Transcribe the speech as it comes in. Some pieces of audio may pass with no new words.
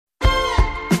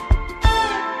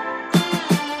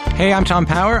Hey, I'm Tom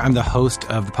Power. I'm the host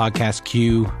of the podcast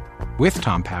Q with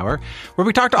Tom Power, where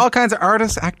we talk to all kinds of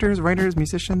artists, actors, writers,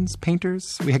 musicians,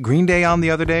 painters. We had Green Day on the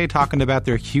other day talking about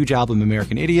their huge album,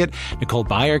 American Idiot. Nicole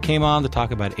Byer came on to talk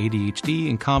about ADHD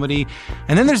and comedy.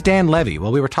 And then there's Dan Levy.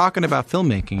 While we were talking about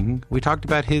filmmaking, we talked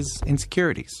about his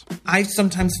insecurities. I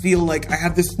sometimes feel like I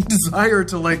have this desire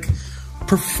to,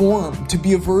 perform, to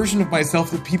be a version of myself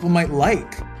that people might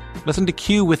like. Listen to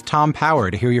Q with Tom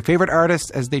Power to hear your favorite artists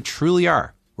as they truly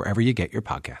are, wherever you get your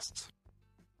podcasts.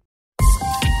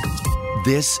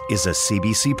 This is a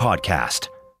CBC podcast.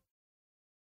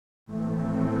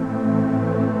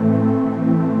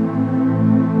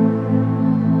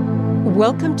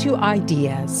 Welcome to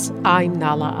Ideas. I'm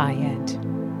Nala Ayed.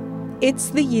 It's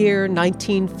the year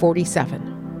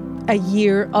 1947, a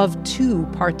year of two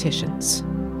partitions.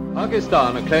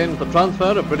 Pakistan acclaims the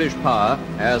transfer of British power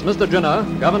as Mr.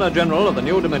 Jinnah, Governor-General of the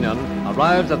New Dominion,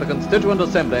 arrives at the Constituent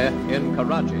Assembly in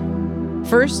Karachi.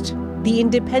 First, the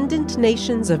independent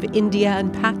nations of India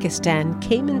and Pakistan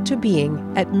came into being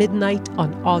at midnight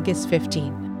on August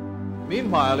 15.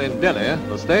 Meanwhile, in Delhi,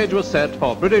 the stage was set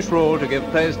for British rule to give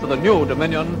place to the New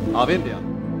Dominion of India.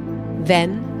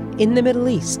 Then, in the Middle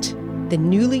East, the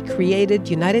newly created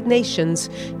United Nations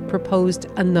proposed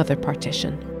another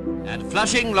partition. At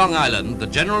Flushing, Long Island, the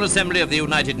General Assembly of the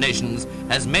United Nations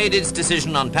has made its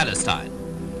decision on Palestine.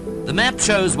 The map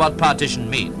shows what partition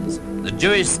means. The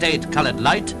Jewish state colored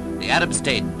light, the Arab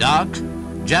state dark,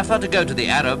 Jaffa to go to the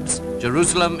Arabs,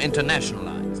 Jerusalem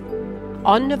internationalized.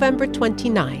 On November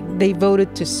 29, they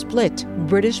voted to split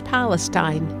British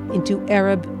Palestine into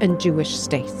Arab and Jewish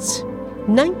states.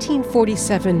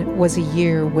 1947 was a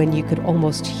year when you could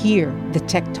almost hear the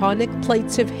tectonic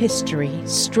plates of history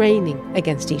straining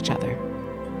against each other.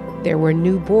 There were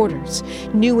new borders,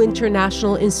 new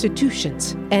international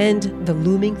institutions, and the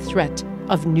looming threat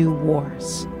of new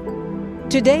wars.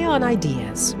 Today on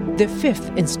Ideas, the fifth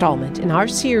installment in our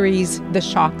series, The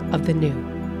Shock of the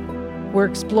New. We're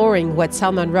exploring what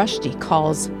Salman Rushdie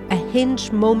calls a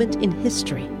hinge moment in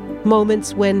history,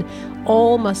 moments when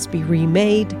all must be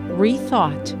remade,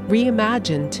 rethought,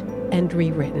 reimagined, and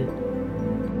rewritten.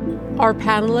 Our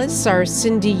panelists are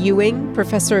Cindy Ewing,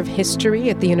 Professor of History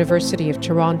at the University of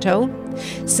Toronto,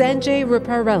 Sanjay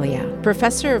Ruparelia,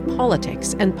 Professor of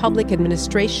Politics and Public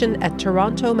Administration at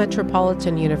Toronto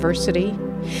Metropolitan University,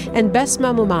 and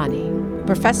Besma Momani,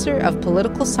 Professor of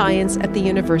Political Science at the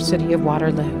University of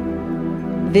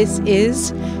Waterloo. This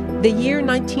is the year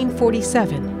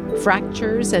 1947.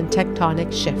 Fractures and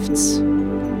tectonic shifts.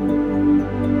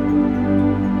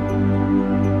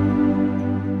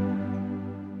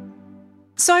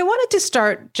 So I wanted to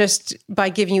start just by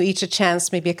giving you each a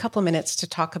chance, maybe a couple of minutes, to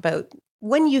talk about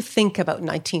when you think about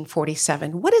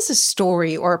 1947, what is a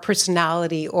story or a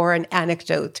personality or an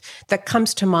anecdote that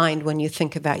comes to mind when you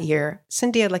think of that year?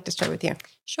 Cindy, I'd like to start with you.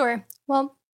 Sure.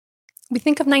 Well, we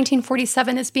think of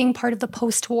 1947 as being part of the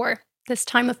post-war, this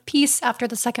time of peace after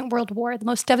the Second World War, the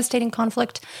most devastating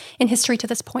conflict in history to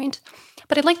this point.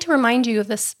 But I'd like to remind you of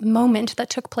this moment that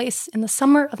took place in the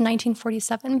summer of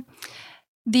 1947.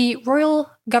 The royal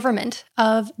government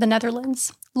of the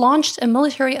Netherlands launched a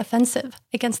military offensive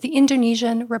against the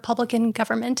Indonesian Republican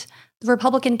government, the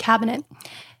Republican cabinet.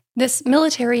 This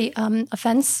military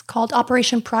offense, called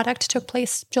Operation Product, took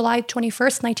place July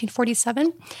 21st,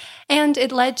 1947, and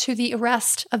it led to the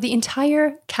arrest of the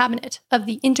entire cabinet of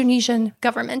the Indonesian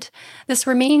government. This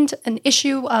remained an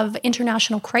issue of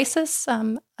international crisis,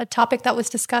 a topic that was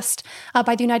discussed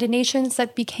by the United Nations,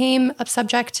 that became a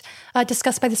subject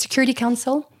discussed by the Security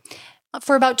Council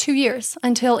for about 2 years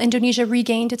until Indonesia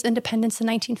regained its independence in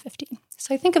 1950.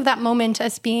 So I think of that moment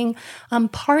as being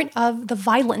part of the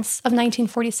violence of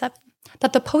 1947,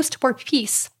 that the post-war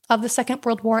peace of the Second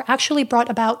World War actually brought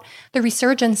about the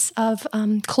resurgence of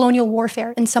colonial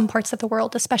warfare in some parts of the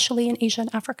world, especially in Asia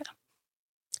and Africa.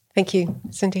 Thank you,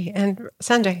 Cindy. And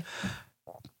Sanjay?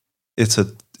 It's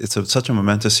such a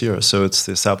momentous year. So it's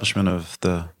the establishment of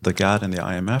the GATT and the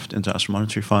IMF, the International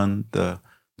Monetary Fund, the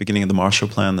beginning of the Marshall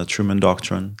Plan, the Truman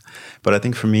Doctrine. But I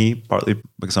think for me, partly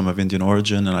because I'm of Indian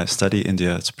origin and I study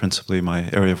India, it's principally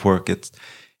my area of work, it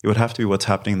would have to be what's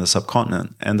happening in the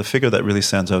subcontinent. And the figure that really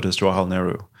stands out is Jawaharlal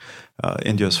Nehru,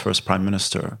 India's first prime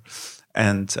minister.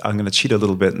 And I'm going to cheat a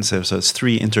little bit and say, so it's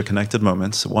three interconnected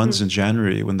moments. One's in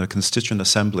January when the Constituent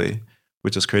Assembly,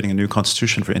 which is creating a new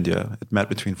constitution for India, it met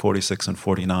between 46 and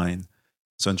 49.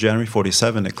 So in January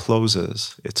 47, it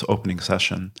closes its opening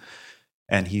session.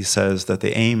 And he says that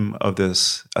the aim of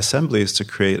this assembly is to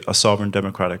create a sovereign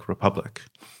democratic republic,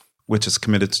 which is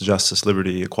committed to justice,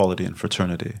 liberty, equality, and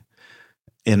fraternity.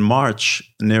 In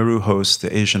March, Nehru hosts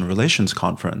the Asian Relations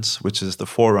Conference, which is the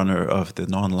forerunner of the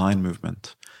non-aligned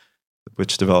movement.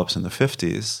 which develops in the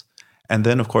 50s. And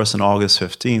then, of course, on August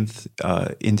 15th,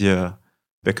 India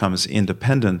becomes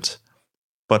independent,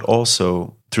 but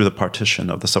also through the partition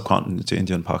of the subcontinent to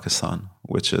India and Pakistan,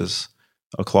 which is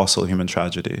a colossal human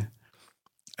tragedy.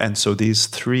 And so these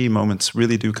three moments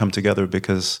really do come together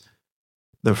because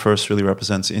the first really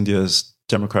represents India's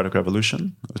democratic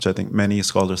revolution, which I think many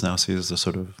scholars now see as the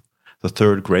sort of the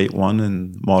third great one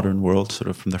in modern world, sort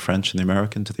of from the French and the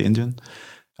American to the Indian.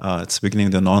 It's the beginning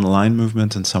of the non-aligned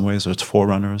movement in some ways, or its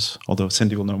forerunners, although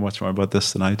Cindy will know much more about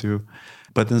this than I do.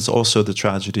 But then there's also the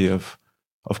tragedy of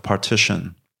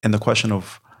partition and the question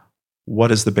of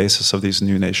what is the basis of these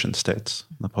new nation states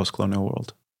in the post-colonial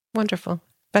world. Wonderful.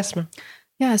 Besma.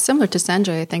 Yeah, similar to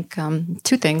Sanjay, I think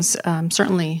two things.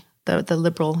 Certainly, the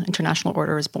liberal international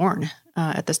order is born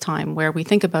at this time, where we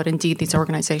think about, indeed, these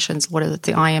organizations, what are the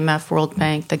IMF, World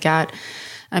Bank, the GATT.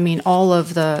 I mean, all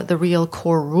of the real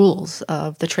core rules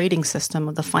of the trading system,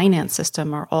 of the finance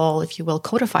system are all, if you will,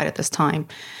 codified at this time.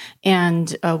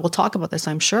 And we'll talk about this,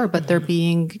 I'm sure, but they're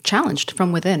being challenged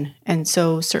from within. And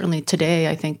so certainly today,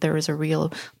 I think there is a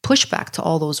real pushback to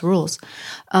all those rules.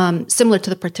 Similar to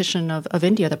the partition of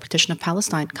India, the partition of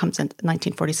Palestine comes in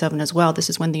 1947 as well. This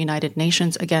is when the United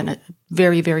Nations, again, a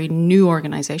very, very new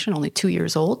organization, only 2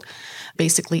 years old,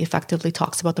 basically effectively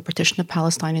talks about the partition of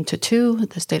Palestine into two,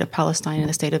 the state of Palestine and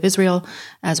the state of Israel.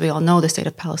 As we all know, the state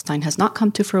of Palestine has not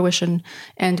come to fruition.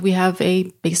 And we have a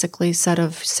basically set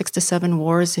of 6 to 7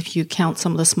 wars. If you count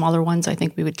some of the smaller ones, I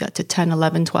think we would get to 10,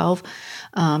 11, 12.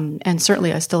 And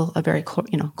certainly still a very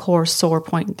core sore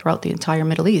point throughout the entire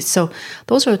Middle East. So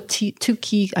those are two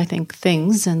key, I think,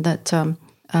 things, and that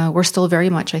we're still very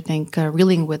much, I think,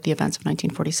 reeling with the events of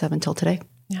 1947 till today.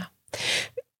 Yeah.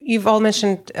 You've all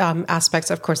mentioned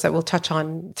aspects, of course, that we'll touch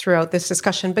on throughout this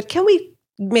discussion, but can we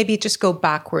maybe just go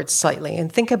backwards slightly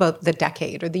and think about the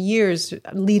decade or the years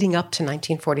leading up to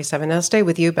 1947? I'll stay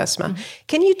with you, Besma. Mm-hmm.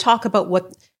 Can you talk about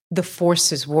what the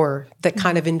forces were that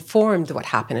kind of informed what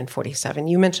happened in 47?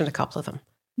 You mentioned a couple of them.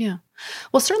 Yeah.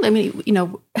 Well, certainly, I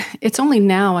mean, it's only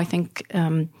now, I think,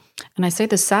 and I say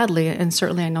this sadly, and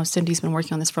certainly I know Cindy's been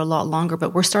working on this for a lot longer,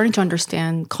 but we're starting to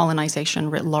understand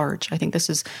colonization writ large. I think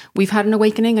we've had an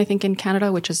awakening, I think, in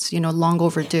Canada, which is, long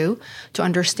overdue to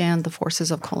understand the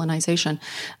forces of colonization.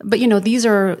 But, these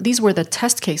were the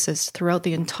test cases throughout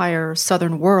the entire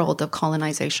southern world of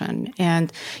colonization.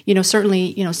 And,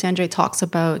 certainly, Sanjay talks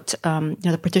about,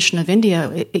 the partition of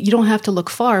India. You don't have to look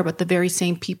far, but the very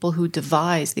same people who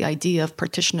devised the idea of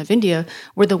partition of India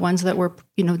were the ones that were,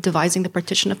 devising the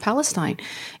partition of Palestine.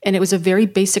 And it was a very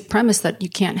basic premise that you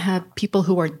can't have people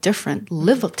who are different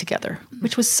live together,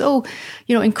 which was so,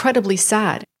 incredibly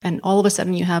sad. And all of a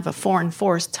sudden you have a foreign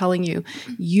force telling you,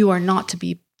 you are not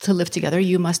to live together.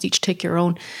 You must each take your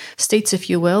own states, if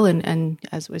you will. And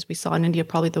as we saw in India,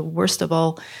 probably the worst of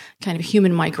all kind of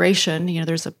human migration,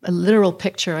 there's a literal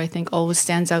picture, I think, always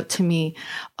stands out to me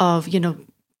of,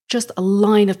 just a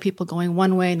line of people going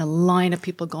one way and a line of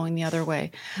people going the other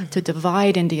way to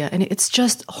divide India. And it's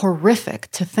just horrific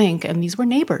to think. And these were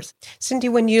neighbors. Cindy,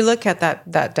 when you look at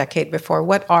that decade before,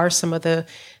 what are some of the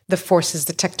forces,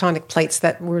 the tectonic plates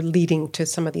that were leading to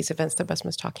some of these events that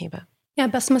Besma's talking about? Yeah,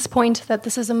 Besma's point that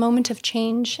this is a moment of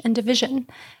change and division.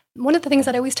 One of the things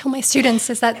that I always tell my students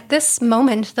is that this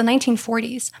moment, the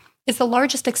 1940s, is the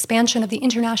largest expansion of the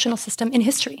international system in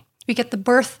history. We get the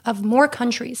birth of more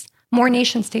countries, more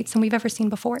nation states than we've ever seen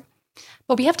before.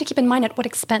 But we have to keep in mind at what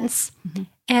expense. Mm-hmm.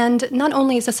 And not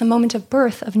only is this a moment of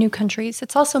birth of new countries,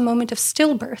 it's also a moment of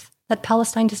stillbirth, that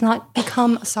Palestine does not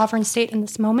become a sovereign state in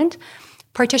this moment.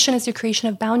 Partition is the creation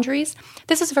of boundaries.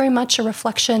 This is very much a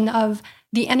reflection of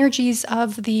the energies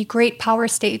of the great power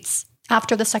states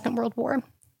after the Second World War.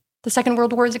 The Second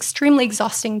World War is extremely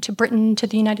exhausting to Britain, to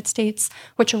the United States,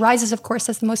 which arises, of course,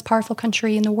 as the most powerful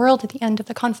country in the world at the end of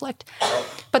the conflict.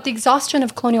 But the exhaustion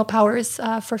of colonial powers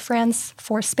for France,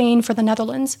 for Spain, for the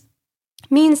Netherlands,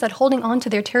 means that holding on to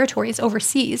their territories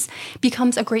overseas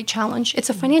becomes a great challenge. It's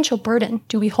a financial burden.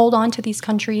 Do we hold on to these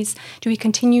countries? Do we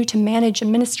continue to manage,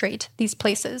 administrate these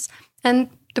places? And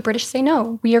the British say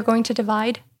no. We are going to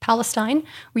divide Palestine.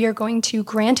 We are going to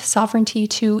grant sovereignty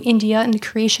to India and the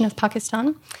creation of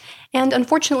Pakistan. And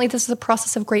unfortunately, this is a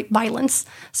process of great violence.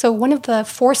 So one of the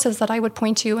forces that I would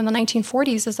point to in the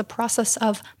 1940s is a process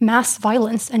of mass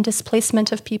violence and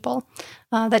displacement of people.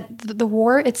 That the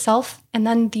war itself and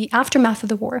then the aftermath of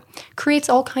the war creates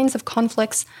all kinds of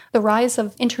conflicts, the rise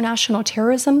of international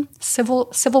terrorism,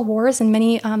 civil wars in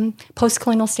many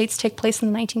post-colonial states take place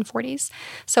in the 1940s.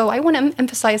 So I want to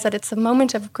emphasize that it's a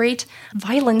moment of great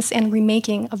violence and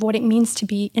remaking of what it means to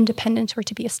be independent or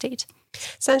to be a state.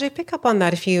 Sanjay, pick up on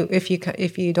that if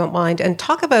you don't mind, and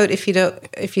talk about, if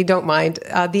you don't mind,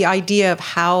 the idea of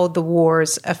how the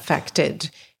wars affected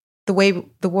the way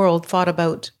the world thought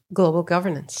about global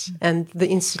governance and the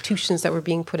institutions that were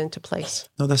being put into place.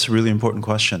 No, that's a really important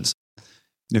question.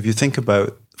 If you think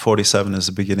about 47 as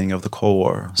the beginning of the Cold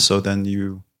War, so then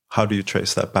how do you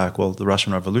trace that back? Well, the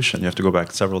Russian Revolution, you have to go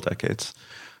back several decades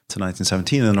to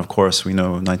 1917. And of course, we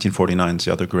know 1949 is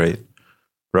the other great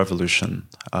revolution,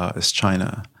 is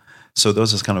China. So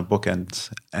those are kind of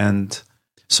bookends. And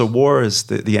so war is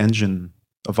the engine,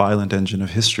 a violent engine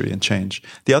of history and change.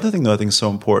 The other thing that I think is so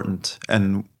important,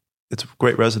 and it's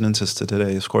great resonances to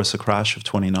today, is of course the crash of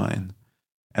 29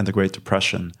 and the Great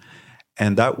Depression.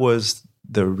 And that was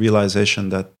the realization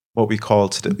that what we call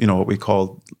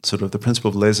sort of the principle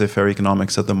of laissez-faire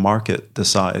economics, that the market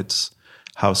decides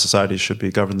how societies should be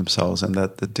govern themselves, and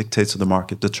that the dictates of the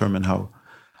market determine how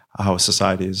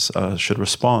societies should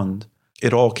respond.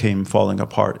 It all came falling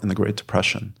apart in the Great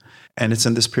Depression. And it's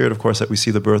in this period, of course, that we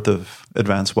see the birth of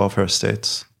advanced welfare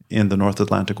states in the North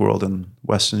Atlantic world, in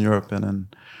Western Europe and in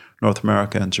North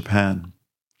America and Japan.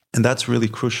 And that's really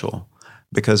crucial,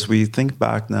 because we think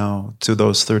back now to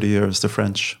those 30 years, the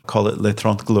French call it les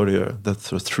 30 glorieux, the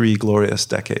three glorious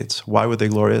decades. Why were they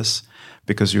glorious?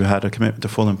 Because you had a commitment to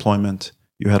full employment.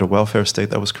 You had a welfare state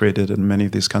that was created in many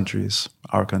of these countries,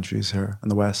 our countries here in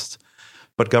the West.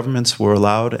 But governments were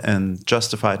allowed and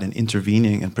justified in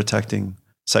intervening and protecting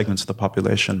segments of the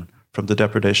population from the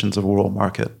depredations of a world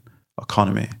market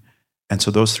economy. And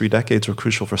so those 3 decades were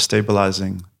crucial for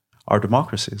stabilizing our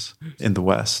democracies in the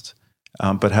West,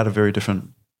 but had a very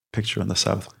different picture in the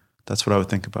South. That's what I would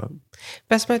think about.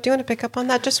 Besma, do you want to pick up on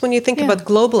that? Just when you think about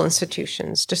global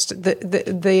institutions, just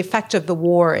the effect of the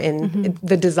war in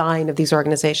the design of these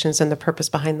organizations and the purpose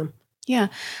behind them. Yeah.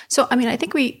 So, I mean, I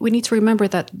think we need to remember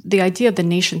that the idea of the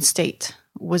nation state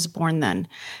was born then.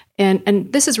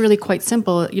 And this is really quite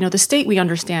simple. You know, the state, we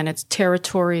understand, it's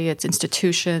territory, it's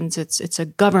institutions, it's a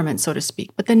government, so to speak.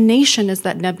 But the nation is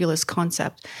that nebulous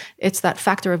concept. It's that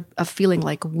factor of feeling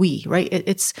like we, right?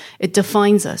 It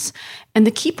defines us. And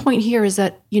the key point here is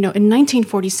that, you know, in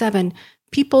 1947,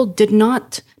 people did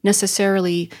not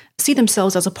necessarily see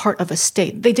themselves as a part of a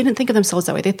state. They didn't think of themselves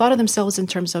that way. They thought of themselves in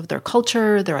terms of their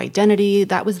culture, their identity.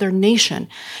 That was their nation.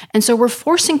 And so we're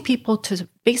forcing people to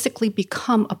basically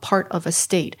become a part of a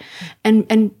state.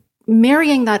 And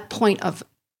marrying that point of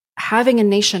having a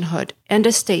nationhood and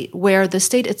a state where the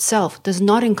state itself does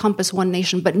not encompass one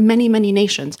nation, but many, many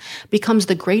nations, becomes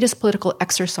the greatest political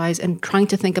exercise in trying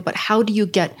to think about how do you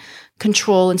get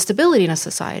control and stability in a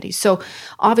society. So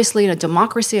obviously in a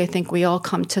democracy, I think we all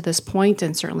come to this point,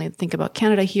 and certainly think about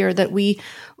Canada here, that we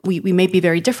may be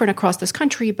very different across this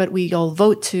country, but we all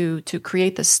vote to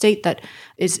create the state that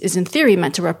is in theory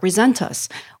meant to represent us.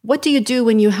 What do you do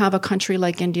when you have a country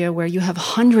like India where you have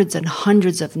hundreds and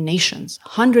hundreds of nations,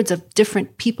 hundreds of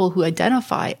different people who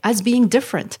identify as being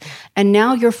different, and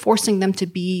now you're forcing them to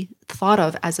be thought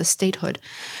of as a statehood?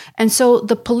 And so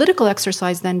the political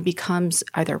exercise then becomes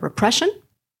either repression,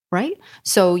 right?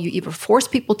 So you either force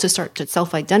people to start to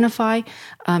self-identify.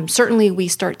 Certainly, we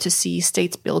start to see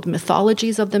states build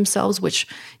mythologies of themselves, which,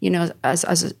 you know, as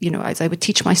I would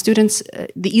teach my students,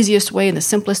 the easiest way and the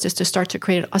simplest is to start to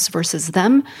create us versus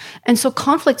them. And so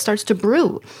conflict starts to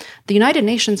brew. The United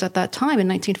Nations at that time in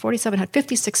 1947 had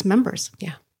 56 members.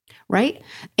 Yeah. Right?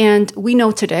 And we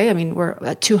know today, I mean, we're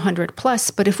at 200 plus,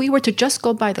 but if we were to just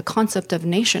go by the concept of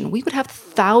nation, we would have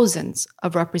thousands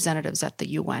of representatives at the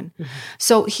UN. Mm-hmm.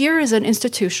 So here is an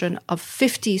institution of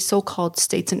 50 so-called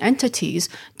states and entities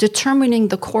determining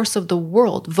the course of the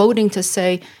world, voting to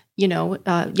say, you know,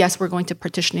 yes, we're going to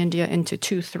partition India into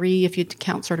 2, 3, if you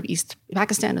count sort of East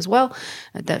Pakistan as well,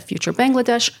 the future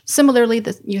Bangladesh. Similarly,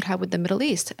 you'd have with the Middle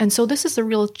East. And so this is the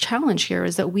real challenge here,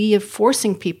 is that we are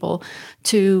forcing people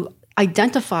to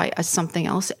identify as something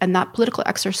else, and that political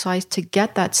exercise to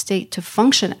get that state to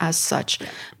function as such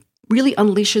really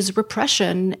unleashes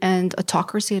repression and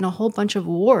autocracy and a whole bunch of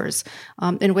wars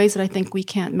in ways that I think we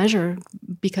can't measure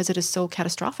because it is so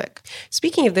catastrophic.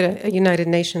 Speaking of the United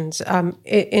Nations,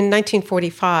 in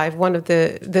 1945, one of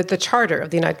the Charter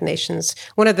of the United Nations,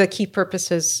 one of the key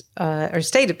purposes or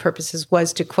stated purposes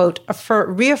was to, quote,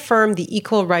 reaffirm the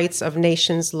equal rights of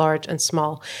nations large and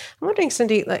small. I'm wondering,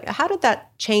 Cindy, how did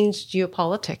that change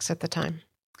geopolitics at the time?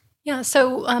 Yeah,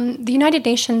 so the United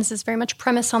Nations is very much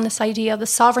premised on this idea of the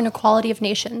sovereign equality of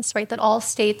nations, right? That all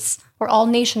states, or all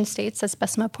nation states, as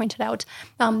Besma pointed out,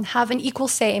 have an equal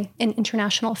say in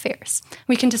international affairs.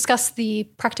 We can discuss the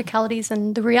practicalities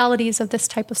and the realities of this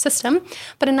type of system,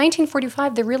 but in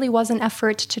 1945, there really was an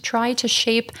effort to try to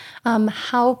shape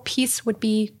how peace would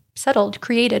be settled,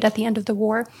 created at the end of the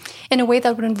war in a way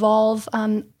that would involve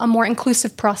a more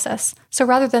inclusive process. So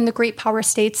rather than the great power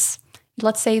states,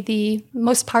 let's say the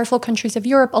most powerful countries of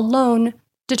Europe alone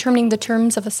determining the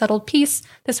terms of a settled peace,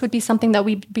 this would be something that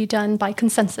would be done by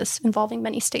consensus involving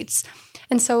many states.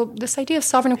 And so this idea of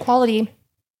sovereign equality,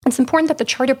 it's important that the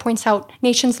Charter points out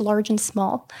nations large and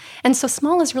small. And so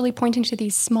small is really pointing to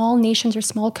these small nations or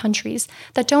small countries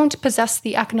that don't possess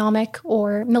the economic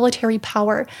or military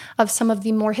power of some of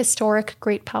the more historic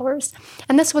great powers.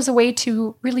 And this was a way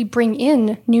to really bring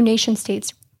in new nation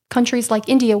states, countries like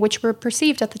India, which were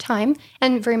perceived at the time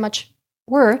and very much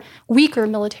were weaker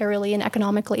militarily and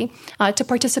economically, to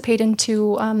participate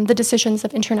into the decisions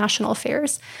of international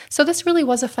affairs. So this really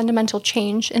was a fundamental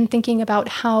change in thinking about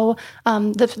how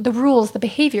the rules, the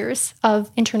behaviors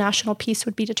of international peace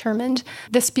would be determined.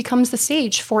 This becomes the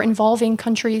stage for involving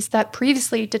countries that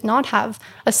previously did not have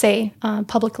a say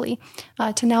publicly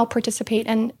to now participate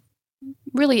and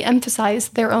really emphasize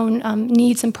their own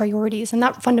needs and priorities. And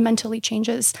that fundamentally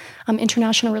changes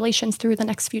international relations through the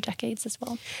next few decades as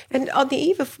well. And on the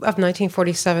eve of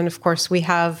 1947, of course, we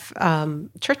have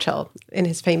Churchill in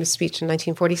his famous speech in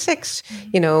 1946,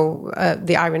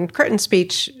 the Iron Curtain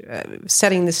speech,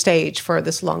 setting the stage for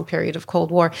this long period of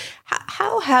Cold War.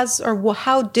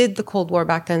 How did the Cold War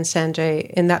back then, Sanjay,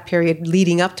 in that period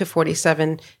leading up to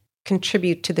 47,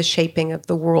 contribute to the shaping of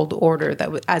the world order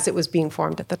as it was being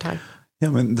formed at the time? Yeah,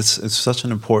 I mean, it's such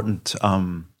an important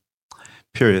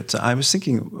period. I was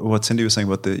thinking what Cindy was saying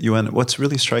about the UN. What's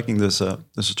really striking, there's a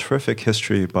terrific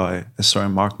history by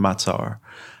historian Mark Matzauer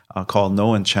called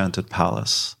No Enchanted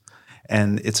Palace.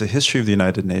 And it's a history of the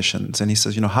United Nations. And he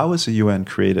says, how was the UN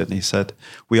created? And he said,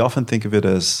 we often think of it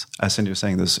as Cindy was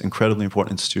saying, this incredibly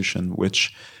important institution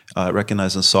which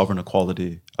recognizes sovereign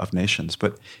equality of nations.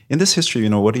 But in this history,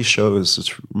 what he shows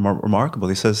is remarkable.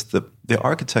 He says that the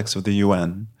architects of the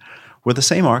UN were the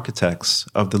same architects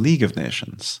of the League of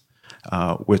Nations,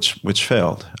 which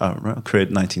failed, created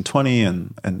in 1920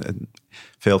 and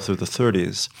failed through the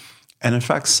 30s. And in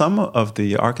fact, some of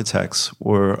the architects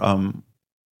were,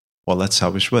 let's how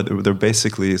we should. They're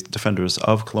basically defenders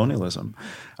of colonialism.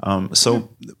 So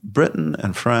Britain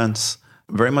and France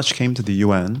very much came to the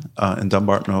UN in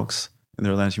Dumbarton Oaks in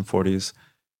the early 1940s,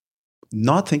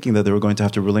 not thinking that they were going to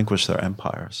have to relinquish their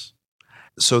empires.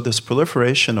 So this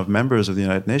proliferation of members of the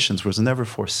United Nations was never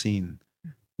foreseen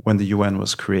when the UN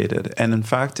was created. And in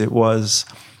fact, it was,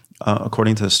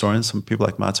 according to historians, some people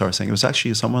like Matzauer are saying, it was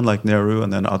actually someone like Nehru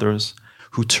and then others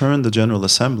who turned the General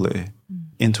Assembly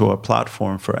into a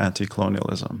platform for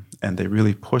anti-colonialism. And they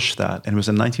really pushed that. And it was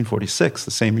in 1946,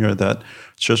 the same year that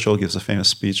Churchill gives a famous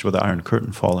speech with the Iron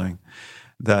Curtain falling,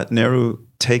 that Nehru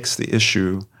takes the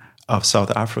issue of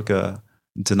South Africa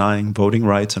denying voting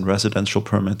rights and residential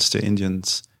permits to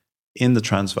Indians in the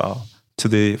Transvaal to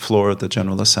the floor of the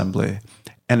General Assembly.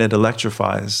 And it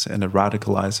electrifies and it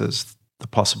radicalizes the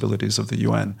possibilities of the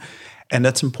UN. And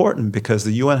that's important because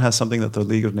the UN has something that the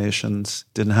League of Nations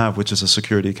didn't have, which is a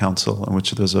Security Council in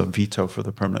which there's a veto for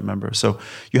the permanent member. So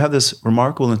you have this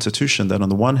remarkable institution that on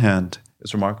the one hand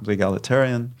is remarkably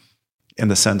egalitarian in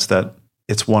the sense that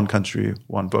it's one country,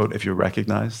 one vote if you're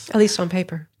recognized. At least on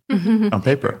paper. On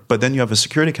paper. But then you have a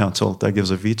Security Council that gives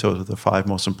a veto to the 5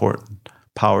 most important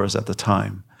powers at the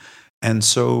time. And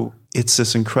so it's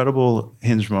this incredible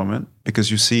hinge moment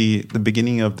because you see the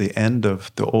beginning of the end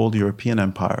of the old European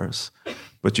empires,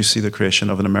 but you see the creation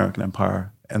of an American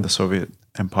empire and the Soviet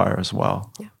empire as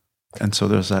well. Yeah. And so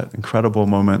there's that incredible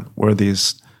moment where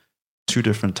these 2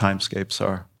 different timescapes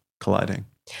are colliding.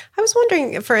 I was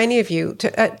wondering, for any of you,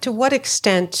 to what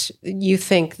extent you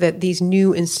think that these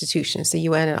new institutions, the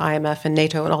UN and IMF and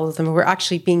NATO and all of them, were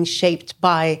actually being shaped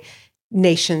by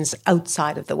nations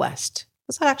outside of the West.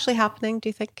 Was that actually happening, do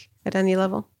you think, at any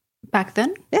level? Back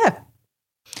then? Yeah.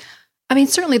 I mean,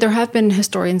 certainly there have been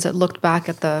historians that looked back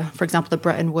at for example, the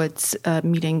Bretton Woods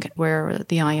meeting where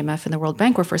the IMF and the World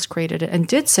Bank were first created and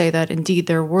did say that indeed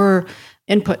there were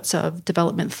inputs of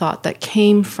development thought that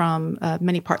came from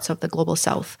many parts of the global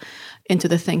South into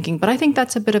the thinking. But I think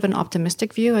that's a bit of an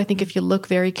optimistic view. I think if you look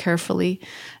very carefully,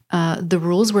 the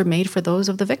rules were made for those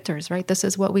of the victors, right? This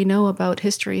is what we know about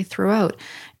history throughout.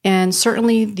 And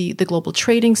certainly the global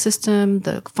trading system,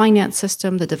 the finance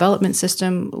system, the development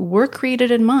system were created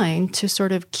in mind to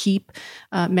sort of keep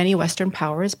many Western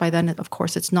powers. By then, of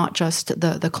course, it's not just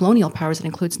the colonial powers, it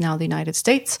includes now the United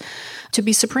States, to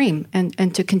be supreme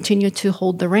and to continue to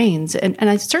hold the reins.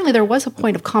 And certainly there was a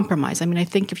point of compromise. I mean, I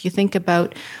think if you think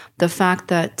about the fact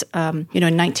that, in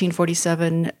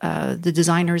 1947, the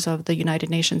designers of the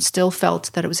United Nations still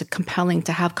felt that it was compelling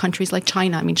to have countries like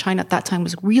China. I mean, China at that time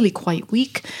was really quite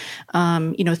weak.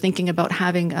 thinking about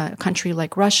having a country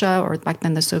like Russia, or back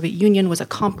then the Soviet Union, was a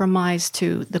compromise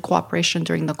to the cooperation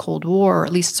during the Cold War, or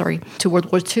at least, to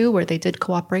World War II, where they did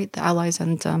cooperate, the Allies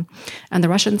and the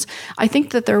Russians. I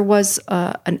think that there was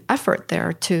an effort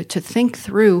there to think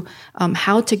through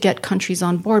how to get countries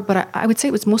on board, but I would say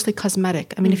it was mostly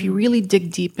cosmetic. I mean, if you really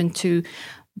dig deep into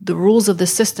the rules of the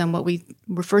system, what we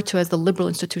refer to as the liberal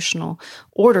institutional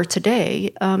order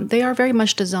today, they are very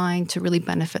much designed to really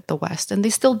benefit the West, and they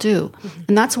still do. Mm-hmm.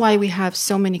 And that's why we have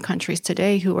so many countries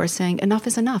today who are saying enough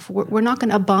is enough. We're not going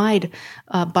to abide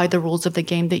by the rules of the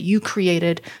game that you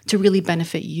created to really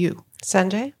benefit you.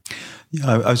 Sanjay?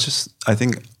 Yeah, I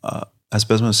think, as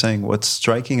Besma was saying, what's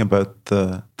striking about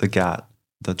the GATT,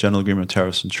 the General Agreement on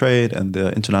Tariffs and Trade, and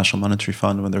the International Monetary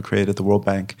Fund, when they're created, the World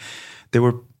Bank,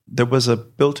 there was a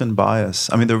built-in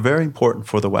bias. I mean, they're very important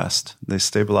for the West. They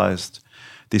stabilized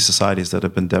these societies that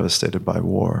have been devastated by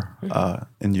war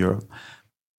in Europe.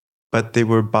 But they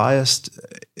were biased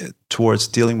towards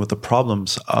dealing with the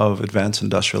problems of advanced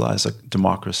industrialized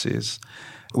democracies,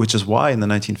 which is why in the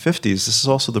 1950s, this is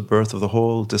also the birth of the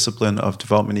whole discipline of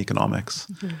development economics.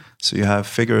 Mm-hmm. So you have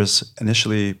figures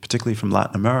initially, particularly from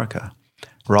Latin America,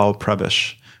 Raul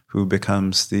Prebisch, who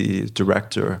becomes the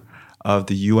director of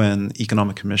the UN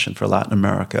Economic Commission for Latin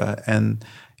America, and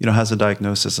has a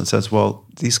diagnosis and says, well,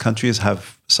 these countries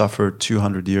have suffered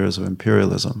 200 years of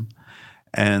imperialism,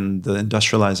 and the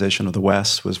industrialization of the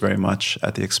West was very much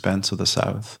at the expense of the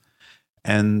South.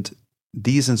 And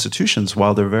these institutions,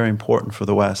 while they're very important for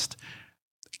the West,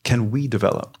 can we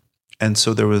develop? And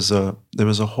so there was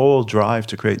a whole drive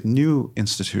to create new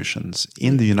institutions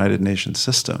in the United Nations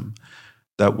system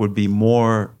that would be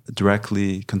more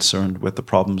directly concerned with the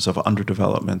problems of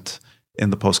underdevelopment in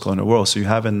the post-colonial world. So you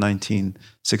have in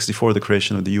 1964 the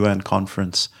creation of the UN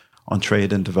Conference on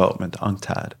Trade and Development,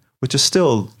 UNCTAD, which is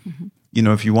still,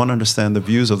 if you want to understand the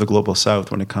views of the Global South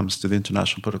when it comes to the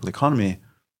international political economy,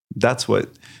 that's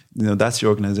that's the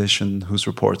organization whose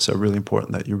reports are really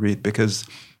important that you read, because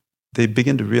they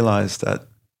begin to realize that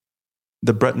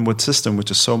the Bretton Woods system,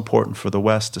 which is so important for the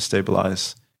West to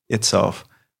stabilize itself,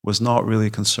 was not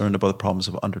really concerned about the problems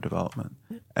of underdevelopment.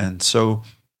 And so,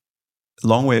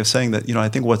 long way of saying that, I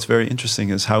think what's very interesting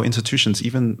is how institutions,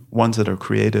 even ones that are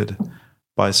created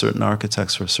by certain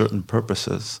architects for certain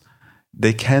purposes,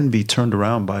 they can be turned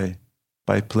around by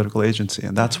political agency.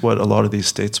 And that's what a lot of these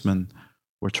statesmen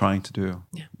were trying to do.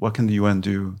 Yeah. What can the UN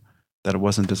do that it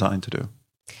wasn't designed to do?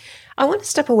 I want to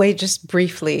step away just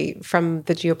briefly from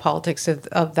the geopolitics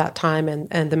of that time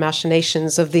and the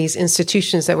machinations of these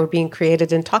institutions that were being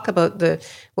created, and talk about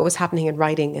what was happening in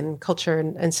writing and culture.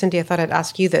 And Cindy, I thought I'd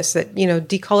ask you this, that,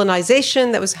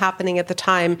 decolonization that was happening at the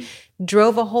time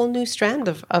drove a whole new strand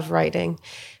of writing.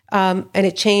 And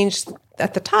it changed,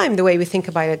 at the time, the way we think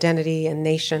about identity and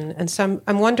nation. And so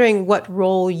I'm wondering what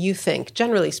role you think,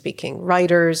 generally speaking,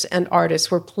 writers and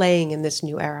artists were playing in this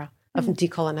new era of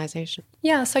decolonization.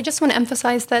 Yeah, so I just want to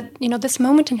emphasize that, this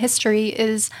moment in history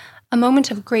is a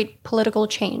moment of great political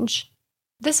change.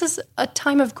 This is a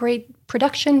time of great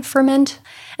production, ferment.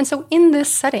 And so in this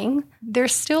setting, there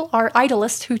still are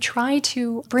idealists who try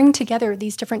to bring together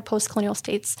these different post-colonial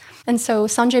states. And so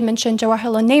Sanjay mentioned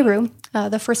Jawaharlal Nehru,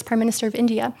 the first Prime Minister of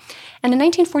India. And in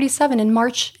 1947, in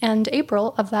March and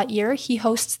April of that year, he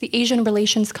hosts the Asian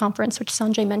Relations Conference, which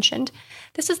Sanjay mentioned.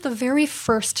 This is the very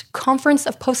first conference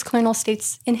of post-colonial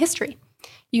states in history.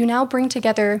 You now bring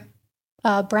together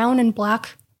brown and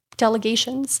black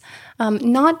delegations,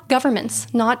 not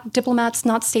governments, not diplomats,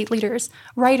 not state leaders,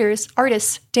 writers,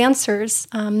 artists, dancers,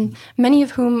 many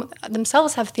of whom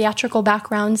themselves have theatrical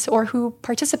backgrounds or who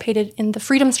participated in the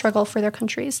freedom struggle for their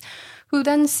countries, who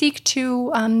then seek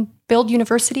to build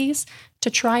universities, to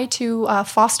try to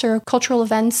foster cultural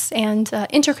events and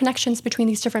interconnections between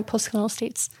these different post-colonial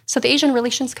states. So the Asian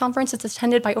Relations Conference is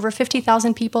attended by over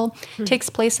 50,000 people,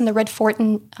 takes place in the Red Fort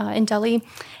in Delhi.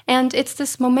 And it's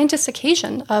this momentous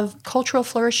occasion of cultural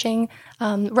flourishing,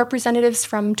 representatives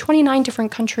from 29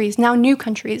 different countries, now new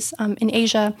countries in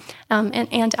Asia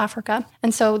and Africa.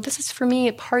 And so this is, for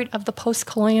me, part of the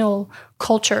post-colonial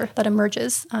culture that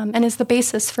emerges and is the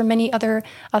basis for many other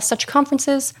such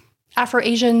conferences.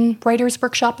 Afro-Asian Writers'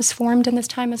 Workshop is formed in this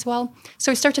time as well. So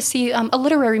we start to see a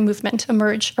literary movement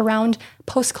emerge around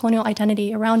post-colonial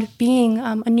identity, around being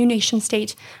a new nation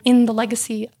state in the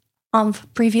legacy of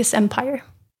previous empire.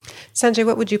 Sanjay,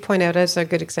 what would you point out as a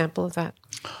good example of that?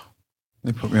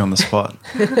 They put me on the spot.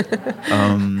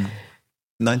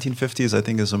 1950s, I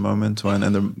think, is a moment when,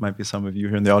 and there might be some of you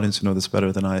here in the audience who know this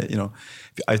better than I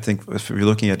think if you're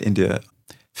looking at India,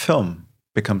 film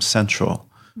becomes central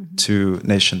to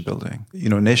nation building.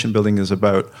 Nation building is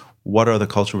about what are the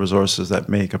cultural resources that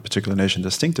make a particular nation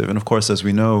distinctive. And of course, as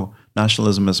we know,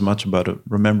 nationalism is much about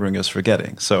remembering as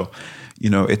forgetting. So,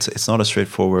 it's not a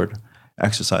straightforward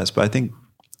exercise. But I think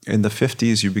in the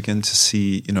 50s, you begin to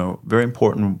see, very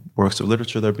important works of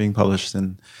literature that are being published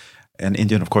in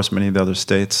India, and of course, many of the other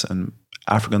states, and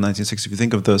Africa in the 1960s. If you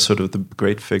think of the sort of the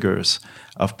great figures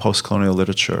of post-colonial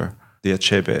literature, the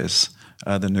Achebes,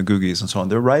 the Ngugis, and so on,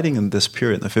 they're writing in this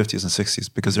period in the 50s and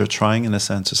 60s because they're trying, in a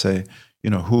sense, to say,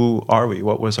 who are we?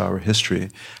 What was our history?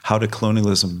 How did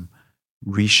colonialism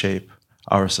reshape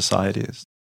our societies?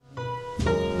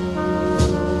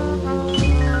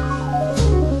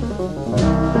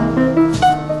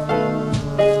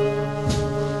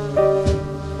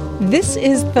 This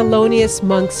is Thelonious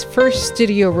Monk's first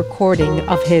studio recording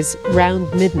of his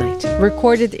Round Midnight,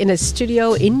 recorded in a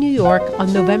studio in New York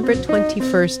on November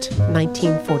 21st,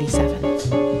 1947.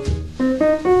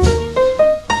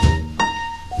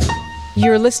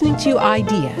 You're listening to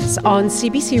Ideas on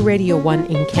CBC Radio 1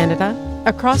 in Canada,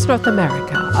 across North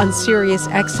America on Sirius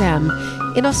XM,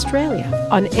 in Australia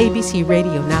on ABC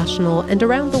Radio National, and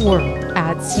around the world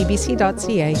at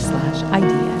cbc.ca/ideas.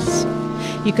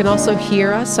 You can also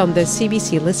hear us on the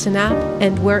CBC Listen app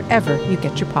and wherever you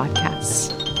get your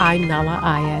podcasts. I'm Nala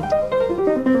Ayed.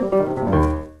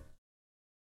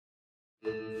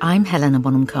 I'm Helena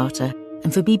Bonham Carter,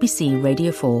 and for BBC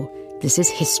Radio 4, this is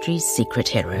History's Secret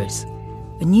Heroes,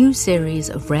 a new series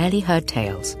of rarely heard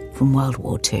tales from World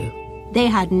War II. They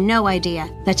had no idea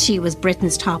that she was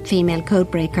Britain's top female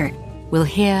codebreaker. We'll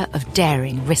hear of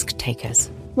daring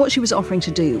risk-takers. What she was offering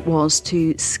to do was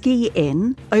to ski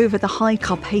in over the high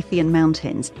Carpathian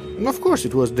mountains. And of course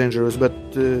it was dangerous, but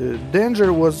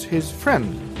danger was his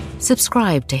friend.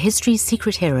 Subscribe to History's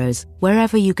Secret Heroes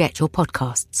wherever you get your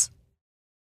podcasts.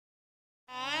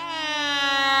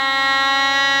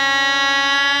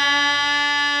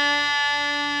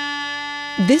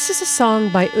 This is a song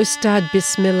by Ustad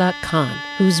Bismillah Khan,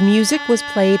 whose music was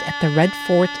played at the Red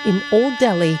Fort in Old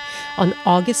Delhi on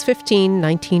August 15,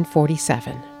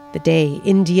 1947, the day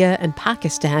India and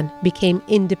Pakistan became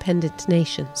independent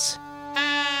nations.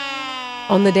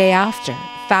 On the day after,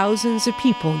 thousands of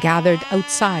people gathered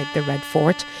outside the Red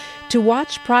Fort to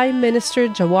watch Prime Minister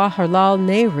Jawaharlal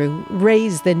Nehru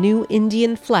raise the new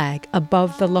Indian flag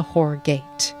above the Lahore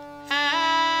Gate.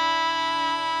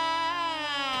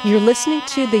 You're listening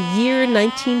to the year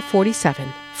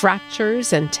 1947,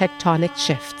 Fractures and Tectonic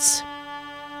Shifts.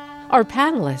 Our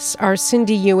panelists are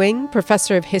Cindy Ewing,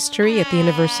 Professor of History at the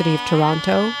University of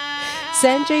Toronto,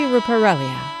 Sanjay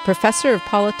Ruparelia, Professor of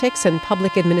Politics and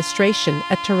Public Administration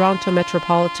at Toronto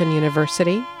Metropolitan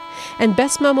University, and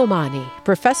Besma Momani,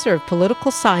 Professor of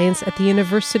Political Science at the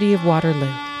University of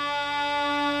Waterloo.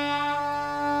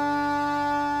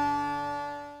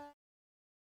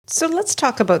 So let's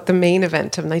talk about the main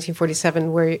event of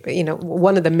 1947, where,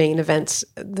 one of the main events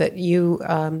that you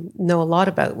know a lot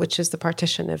about, which is the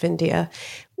Partition of India.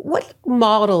 What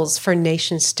models for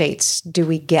nation states do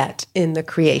we get in the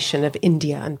creation of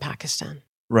India and Pakistan?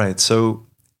 Right. So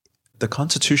the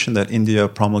constitution that India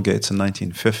promulgates in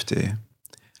 1950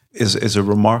 is a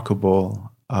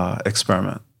remarkable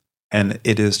experiment. And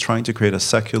it is trying to create a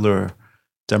secular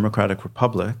democratic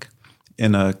republic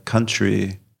in a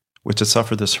country which had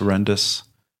suffered this horrendous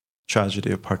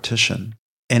tragedy of partition.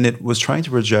 And it was trying to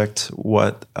reject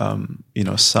what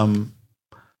some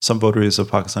votaries of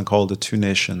Pakistan called the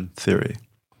two-nation theory.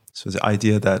 So the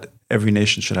idea that every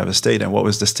nation should have a state, and what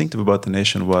was distinctive about the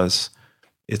nation was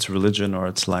its religion or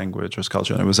its language or its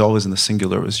culture, and it was always in the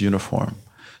singular, it was uniform.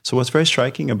 So what's very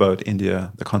striking about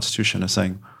India, the constitution, is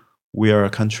saying we are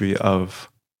a country of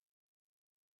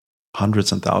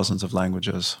hundreds and thousands of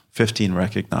languages, 15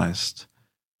 recognized.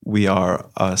 We are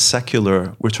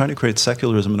secular. We're trying to create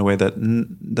secularism in a way that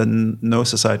no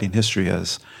society in history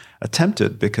has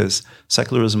attempted, because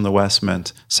secularism in the West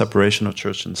meant separation of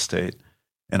church and state,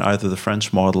 and either the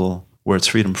French model, where it's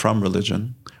freedom from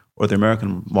religion, or the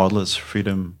American model is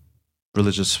freedom,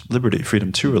 religious liberty,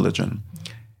 freedom to religion.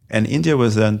 And India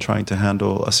was then trying to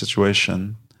handle a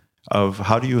situation of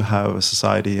how do you have a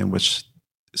society in which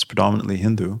is predominantly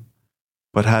Hindu,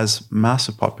 but has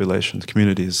massive populations,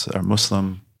 communities are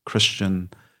Muslim,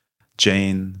 Christian,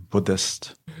 Jain,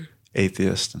 Buddhist,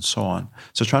 atheist, and so on.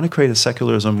 So trying to create a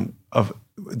secularism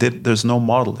there's no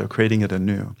model, they're creating it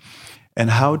anew. And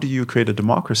how do you create a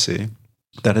democracy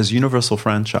that has universal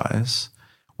franchise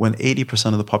when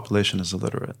 80% of the population is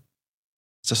illiterate?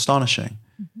 It's astonishing.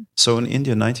 Mm-hmm. So in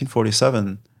India,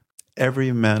 1947,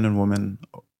 every man and woman,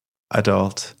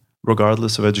 adult,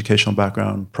 regardless of educational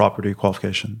background, property,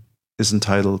 qualification, is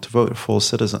entitled to vote, a full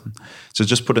citizen. So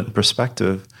just put it in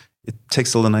perspective, it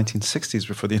takes till the 1960s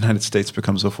before the United States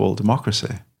becomes a full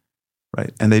democracy,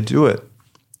 right? And they do it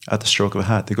at the stroke of a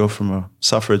hat. They go from a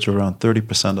suffrage of around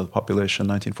 30% of the population,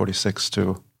 1946,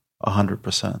 to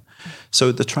 100%.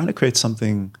 So they're trying to create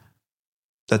something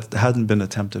that hadn't been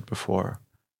attempted before.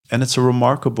 And it's a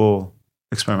remarkable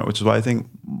experiment, which is why I think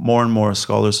more and more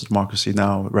scholars of democracy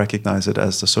now recognize it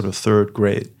as the sort of third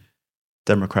great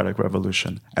democratic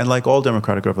revolution. And like all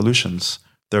democratic revolutions,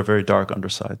 there are very dark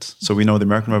undersides. So we know the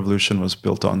American Revolution was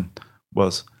part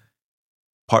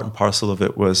and parcel of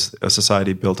it was a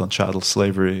society built on chattel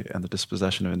slavery and the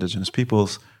dispossession of indigenous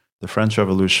peoples. The French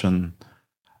Revolution,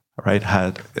 right,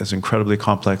 had this incredibly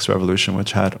complex revolution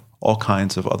which had all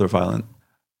kinds of other violent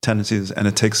tendencies, and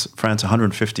it takes France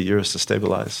 150 years to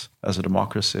stabilize as a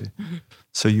democracy. Mm-hmm.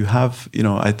 So you have,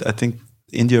 I think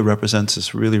India represents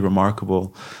this really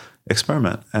remarkable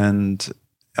experiment. And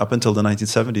up until the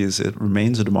 1970s, it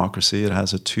remains a democracy. It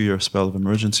has a 2-year spell of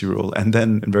emergency rule. And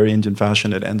then, in very Indian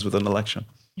fashion, it ends with an election.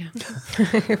 Yeah,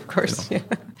 of course. Yeah.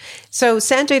 So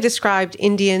Sanjay described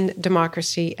Indian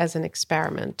democracy as an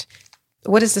experiment.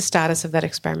 What is the status of that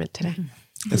experiment today?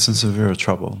 It's in severe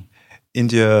trouble.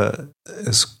 India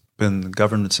has been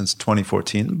governed since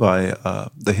 2014 by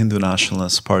the Hindu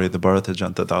nationalist party, the Bharatiya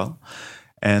Janata Dal.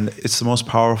 And it's the most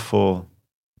powerful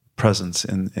presence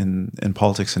in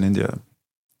politics in India.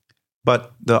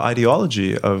 But the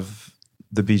ideology of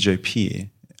the BJP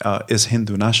is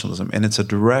Hindu nationalism, and it's a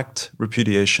direct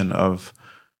repudiation of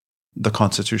the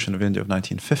Constitution of India of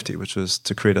 1950, which was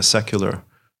to create a secular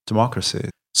democracy.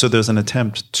 So there's an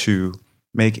attempt to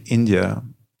make India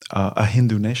a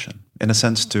Hindu nation, in a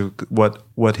sense to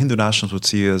what Hindu nationalists would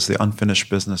see as the unfinished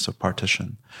business of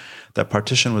partition. That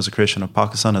partition was the creation of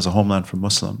Pakistan as a homeland for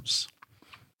Muslims.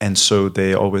 And so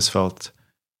they always felt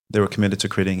they were committed to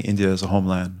creating India as a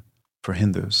homeland for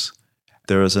Hindus.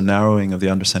 There is a narrowing of the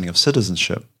understanding of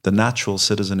citizenship. The natural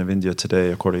citizen of India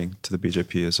today, according to the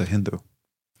BJP, is a Hindu.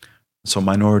 So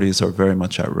minorities are very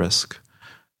much at risk.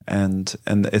 And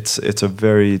it's a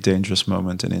very dangerous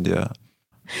moment in India.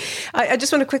 I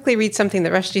just want to quickly read something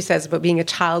that Rushdie says about being a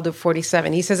child of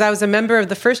 47. He says, I was a member of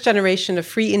the first generation of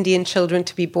free Indian children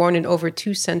to be born in over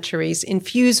 2 centuries,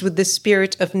 infused with the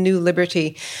spirit of new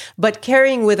liberty, but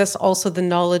carrying with us also the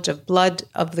knowledge of blood,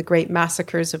 of the great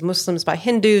massacres of Muslims by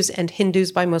Hindus and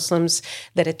Hindus by Muslims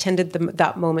that attended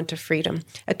that moment of freedom.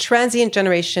 A transient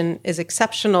generation is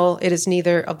exceptional. It is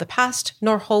neither of the past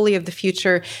nor wholly of the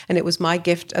future, and it was my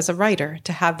gift as a writer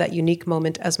to have that unique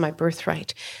moment as my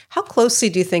birthright. How closely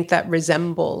do you think that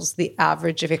resembles the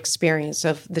average of experience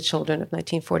of the children of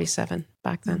 1947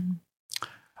 back then?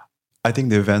 I think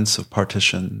the events of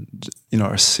partition,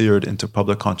 are seared into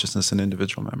public consciousness and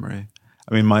individual memory.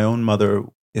 I mean, my own mother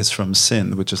is from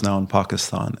Sindh, which is now in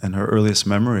Pakistan, and her earliest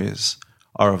memories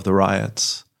are of the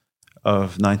riots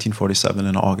of 1947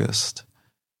 in August.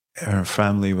 Her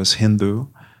family was Hindu.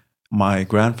 My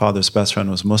grandfather's best friend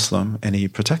was Muslim, and he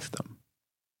protected them.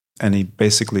 And he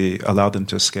basically allowed them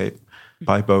to escape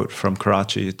by boat from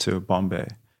Karachi to Bombay.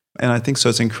 And I think so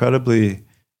it's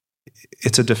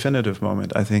a definitive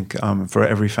moment, I think, for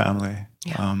every family.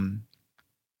 Yeah.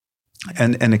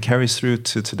 And it carries through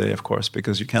to today, of course,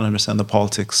 because you can't understand the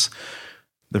politics,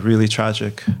 the really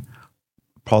tragic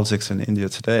politics in India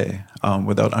today,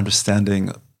 without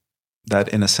understanding that,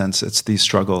 in a sense, it's these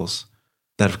struggles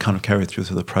that have kind of carried through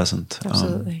to the present.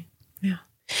 Absolutely. Yeah.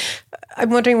 I'm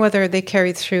wondering whether they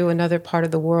carried through another part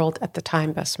of the world at the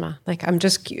time, Basma.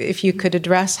 If you could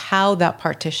address how that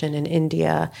partition in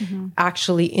India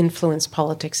actually influenced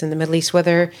politics in the Middle East,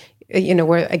 whether,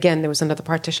 where, again, there was another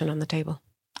partition on the table.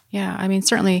 Yeah, I mean,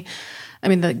 certainly,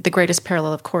 the greatest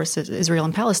parallel, of course, is Israel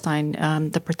and Palestine,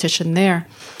 the partition there.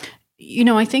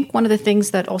 I think one of the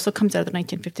things that also comes out of the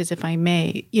 1950s, if I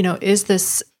may, is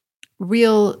this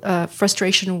real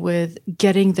frustration with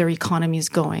getting their economies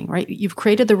going, right? You've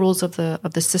created the rules of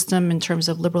the system in terms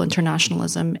of liberal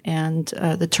internationalism and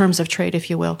the terms of trade, if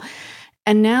you will.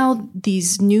 And now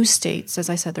these new states,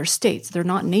 as I said, they're states. They're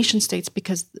not nation states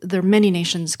because there are many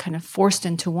nations kind of forced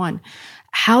into one.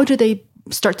 How do they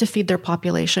start to feed their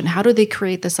population? How do they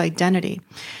create this identity?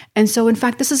 And so, in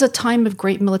fact, this is a time of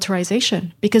great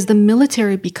militarization because the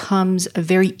military becomes a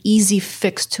very easy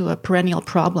fix to a perennial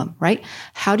problem, right?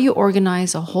 How do you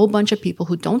organize a whole bunch of people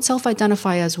who don't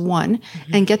self-identify as one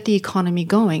and get the economy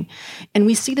going? And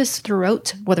we see this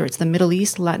throughout, whether it's the Middle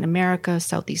East, Latin America,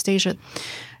 Southeast Asia.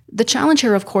 The challenge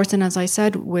here, of course, and as I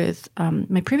said with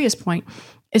my previous point,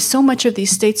 is so much of these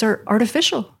states are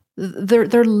artificial.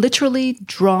 They're literally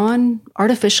drawn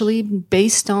artificially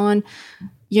based on,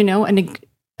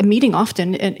 a meeting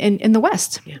often in the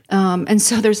West. Yeah. And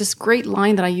so there's this great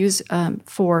line that I use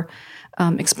for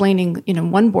explaining,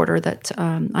 one border that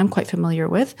I'm quite familiar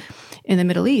with in the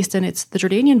Middle East, and it's the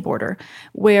Jordanian border,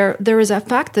 where there is, in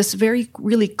fact, this very,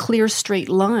 really clear straight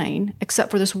line,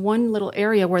 except for this one little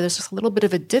area where there's just a little bit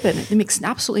of a divot. It makes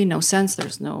absolutely no sense.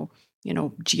 There's no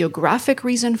geographic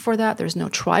reason for that. There's no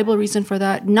tribal reason for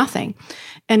that. Nothing.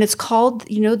 And it's called,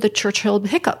 the Churchill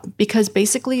hiccup, because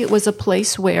basically it was a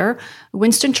place where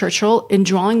Winston Churchill, in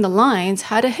drawing the lines,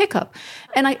 had a hiccup.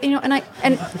 And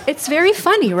it's very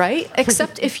funny, right?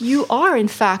 Except if you are, in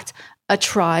fact, a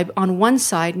tribe on one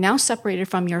side, now separated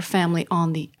from your family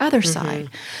on the other side,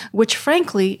 which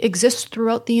frankly exists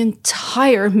throughout the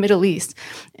entire Middle East.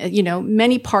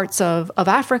 Many parts of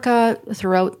Africa,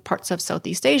 throughout parts of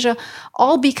Southeast Asia,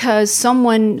 all because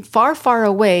someone far, far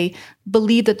away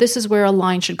believed that this is where a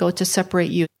line should go to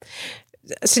separate you.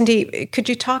 Cindy, could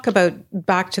you talk about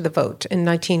back to the vote in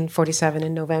 1947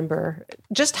 in November,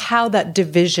 just how that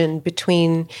division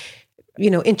between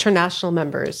international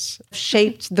members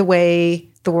shaped the way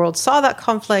the world saw that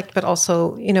conflict, but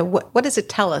also, what does it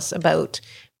tell us about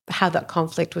how that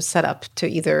conflict was set up to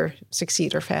either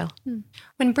succeed or fail?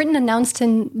 When Britain announced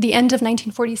in the end of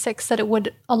 1946 that it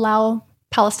would allow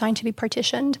Palestine to be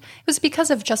partitioned, it was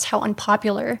because of just how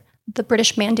unpopular the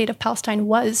British mandate of Palestine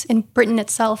was in Britain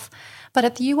itself. But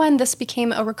at the UN, this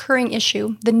became a recurring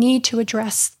issue, the need to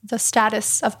address the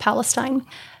status of Palestine.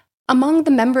 Among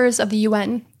the members of the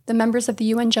UN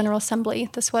General Assembly,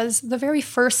 this was the very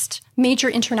first major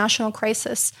international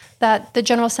crisis that the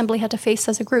General Assembly had to face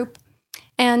as a group.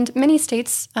 And many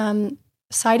states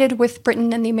sided with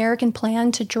Britain and the American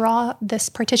plan to draw this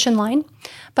partition line.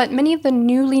 But many of the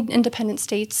newly independent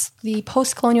states, the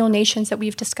post-colonial nations that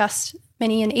we've discussed,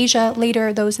 many in Asia,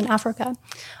 later those in Africa,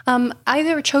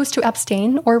 either chose to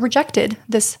abstain or rejected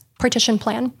this partition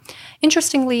plan.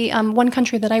 Interestingly, one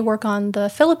country that I work on, the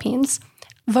Philippines,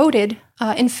 voted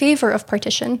in favor of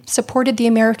partition, supported the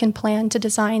American plan to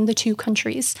design the two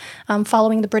countries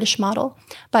following the British model.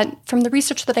 But from the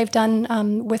research that I've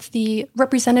done with the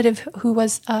representative who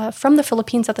was from the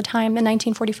Philippines at the time in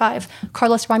 1945,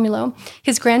 Carlos Romulo,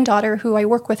 his granddaughter, who I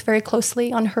work with very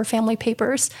closely on her family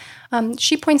papers,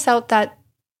 she points out that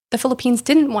the Philippines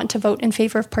didn't want to vote in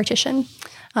favor of partition,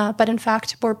 but in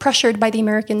fact were pressured by the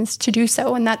Americans to do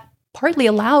so, and that partly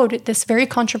allowed this very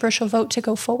controversial vote to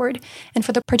go forward and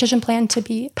for the partition plan to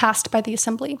be passed by the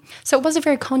Assembly. So it was a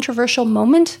very controversial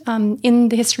moment in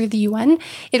the history of the UN.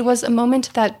 It was a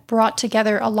moment that brought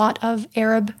together a lot of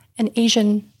Arab and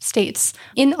Asian states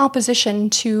in opposition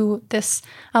to this,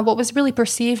 what was really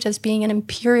perceived as being an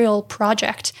imperial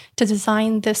project to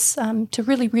design this, to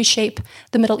really reshape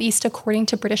the Middle East according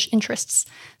to British interests.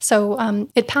 So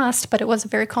it passed, but it was a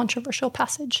very controversial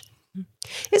passage.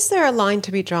 Is there a line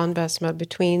to be drawn, Besma,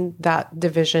 between that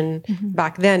division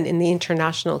back then in the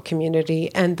international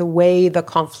community and the way the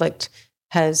conflict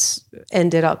has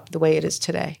ended up the way it is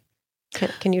today?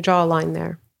 Can you draw a line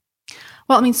there?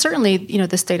 Well, certainly,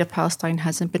 the state of Palestine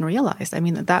hasn't been realized.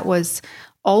 That was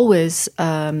always,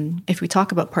 if we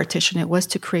talk about partition, it was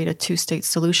to create a two-state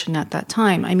solution at that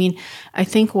time. I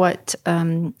think what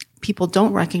people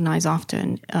don't recognize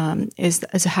often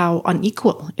is how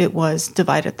unequal it was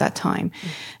divided at that time.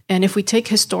 And if we take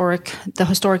the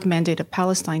historic mandate of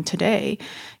Palestine today,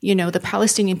 the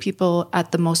Palestinian people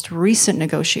at the most recent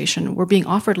negotiation were being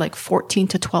offered like 14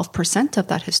 to 12% of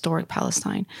that historic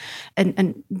Palestine.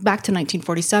 And back to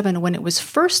 1947, when it was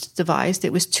first devised,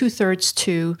 it was 2/3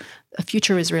 to a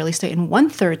future Israeli state and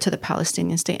 1/3 to the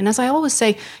Palestinian state. And as I always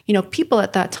say, people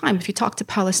at that time, if you talk to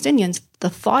Palestinians, the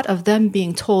thought of them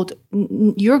being told,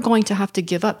 you're going to have to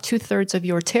give up 2/3 of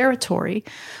your territory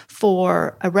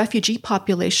for a refugee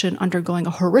population undergoing a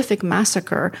horrific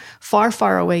massacre far,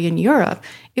 far away in Europe,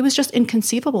 it was just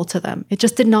inconceivable to them. It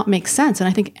just did not make sense. And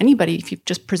I think anybody, if you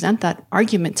just present that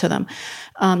argument to them,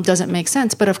 doesn't make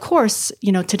sense. But of course,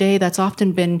 today that's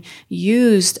often been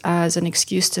used as an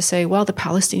excuse to say, well, the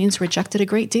Palestinians rejected a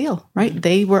great deal, right?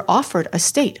 They were offered a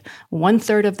state,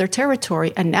 1/3 of their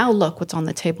territory. And now look what's on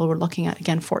the table. We're looking at,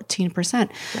 again,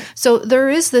 14%. Right. So there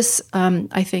is this,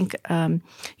 I think,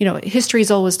 history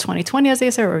is always 20/20, as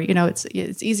they say, or,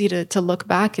 it's easy to look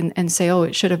back and say, oh,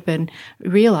 it should have been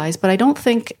realized. But I don't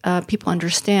think people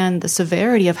understand the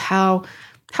severity of how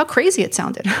crazy it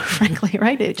sounded, frankly,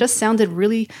 right? It just sounded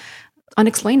really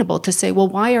unexplainable to say, well,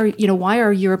 why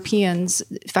are Europeans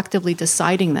effectively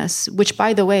deciding this? Which,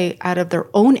 by the way, out of their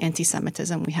own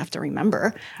anti-Semitism, we have to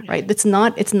remember, right? It's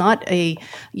not a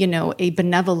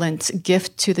benevolent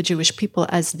gift to the Jewish people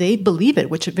as they believe it,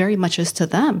 which it very much is to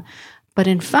them. But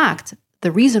in fact,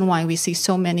 the reason why we see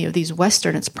so many of these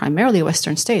Western, it's primarily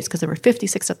Western states, because there were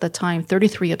 56 at the time,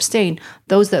 33 abstained.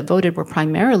 Those that voted were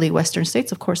primarily Western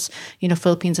states. Of course,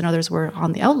 Philippines and others were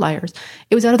on the outliers.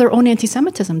 It was out of their own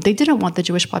anti-Semitism. They didn't want the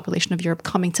Jewish population of Europe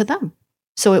coming to them.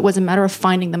 So it was a matter of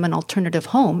finding them an alternative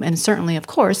home. And certainly, of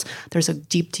course, there's a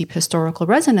deep, deep historical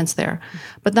resonance there.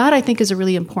 But that, I think, is a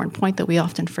really important point that we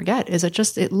often forget, is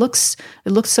it looks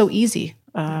so easy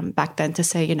back then to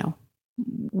say,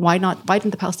 why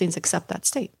didn't the Palestinians accept that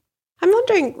state? I'm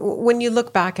wondering, when you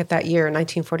look back at that year,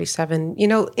 1947,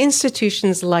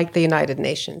 institutions like the United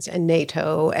Nations and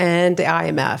NATO and the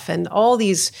IMF and all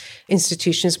these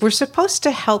institutions were supposed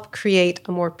to help create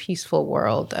a more peaceful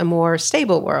world, a more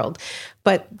stable world.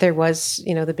 But there was,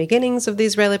 the beginnings of the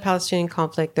Israeli-Palestinian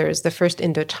conflict. There's the first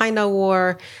Indochina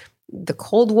War. The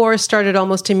Cold War started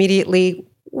almost immediately.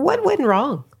 What went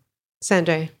wrong,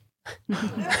 Sanjay? I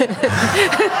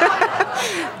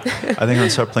think I'm going to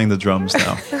start playing the drums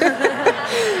now.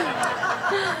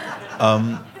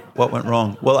 What went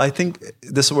wrong? Well, I think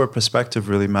this is where perspective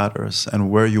really matters,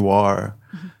 and where you are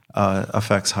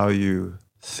affects how you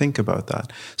think about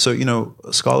that. So,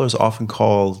 scholars often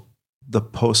call the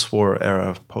post-war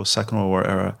era, post-Second World War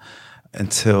era,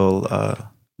 until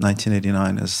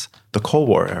 1989 is the Cold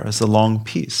War era, is the long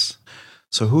peace.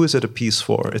 So who is it a peace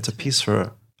for? It's a peace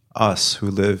for us who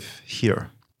live here,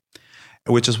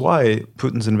 which is why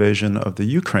Putin's invasion of the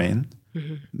Ukraine,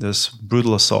 this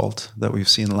brutal assault that we've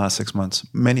seen in the last 6 months,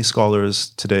 many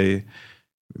scholars today,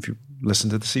 if you listen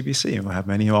to the CBC, we have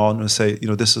many all say,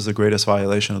 this is the greatest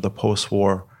violation of the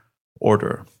post-war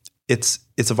order. It's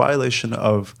a violation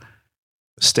of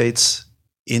states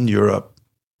in Europe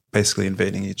basically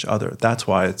invading each other. That's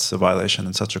why it's a violation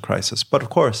in such a crisis. But of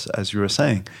course, as you were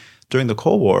saying, during the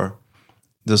Cold War,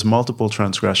 there's multiple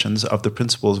transgressions of the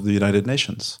principles of the United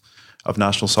Nations, of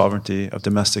national sovereignty, of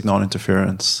domestic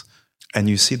non-interference. And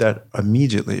you see that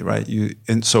immediately, right?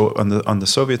 So on the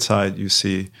Soviet side, you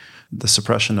see the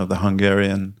suppression of the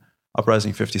Hungarian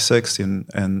uprising 56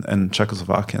 and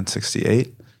Czechoslovakia in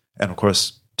 68. And of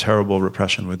course, terrible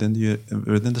repression within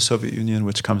the Soviet Union,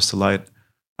 which comes to light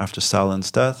after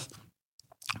Stalin's death.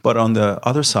 But on the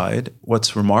other side,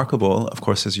 what's remarkable, of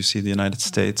course, is you see the United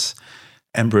States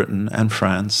and Britain and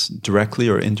France directly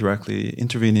or indirectly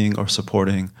intervening or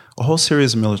supporting a whole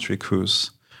series of military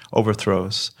coups,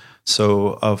 overthrows.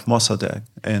 So of Mossadegh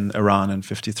in Iran in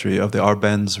 53, of the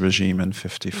Arbenz regime in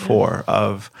 54,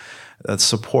 of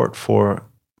support for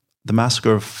the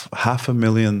massacre of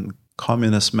 500,000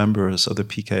 communist members of the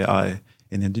PKI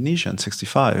in Indonesia in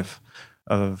 65,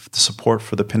 of the support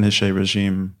for the Pinochet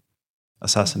regime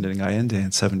assassinating Allende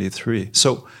in 73.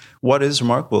 So what is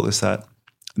remarkable is that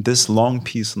this long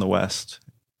peace in the West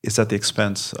is at the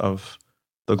expense of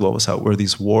the global South, where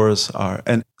these wars are.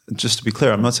 And just to be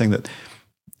clear, I'm not saying that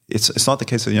it's not the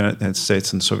case that the United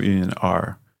States and the Soviet Union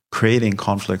are creating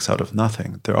conflicts out of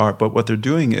nothing. There are, but what they're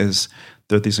doing is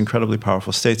they're these incredibly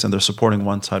powerful states, and they're supporting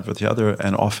one side with the other,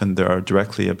 and often they are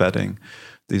directly abetting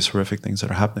these horrific things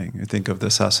that are happening. You think of the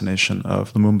assassination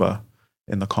of Lumumba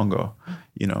in the Congo.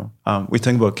 We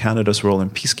think about Canada's role in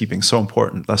peacekeeping, so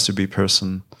important. Lester B.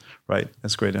 Pearson, right?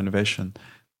 It's great innovation.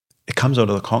 It comes out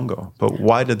of the Congo. But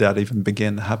why did that even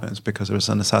begin to happen? It's because there was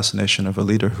an assassination of a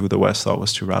leader who the West thought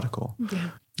was too radical. Yeah.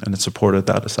 And it supported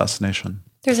that assassination.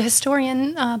 There's a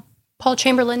historian, Paul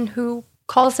Chamberlain, who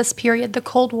calls this period the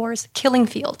Cold War's killing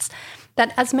fields.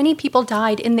 That as many people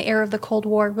died in the era of the Cold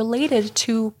War related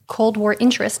to Cold War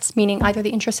interests, meaning either the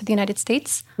interests of the United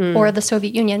States or the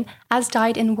Soviet Union, as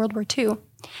died in World War II.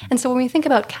 And so when we think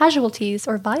about casualties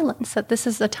or violence, that this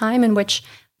is a time in which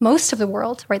most of the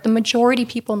world, right, the majority of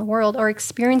people in the world are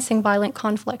experiencing violent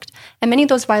conflict. And many of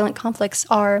those violent conflicts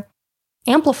are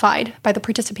amplified by the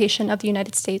participation of the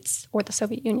United States or the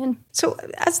Soviet Union. So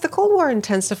as the Cold War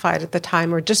intensified at the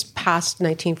time, or just past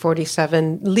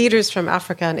 1947, leaders from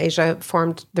Africa and Asia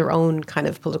formed their own kind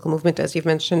of political movement, as you've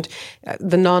mentioned,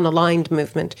 the non-aligned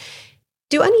movement.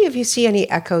 Do any of you see any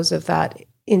echoes of that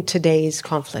in today's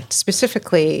conflict,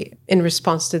 specifically in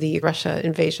response to the Russia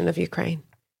invasion of Ukraine?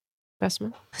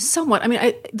 Besma? Somewhat. I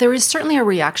mean, there is certainly a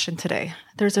reaction today.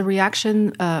 There's a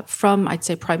reaction from, I'd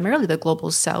say, primarily the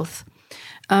global South,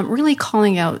 really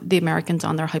calling out the Americans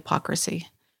on their hypocrisy.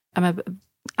 I'm an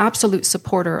absolute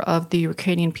supporter of the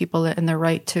Ukrainian people and their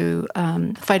right to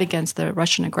fight against the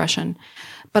Russian aggression.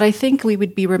 But I think we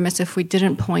would be remiss if we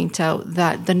didn't point out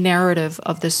that the narrative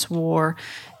of this war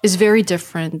is very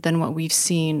different than what we've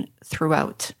seen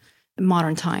throughout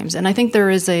modern times. And I think there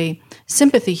is a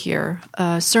sympathy here,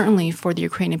 certainly for the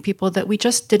Ukrainian people, that we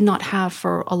just did not have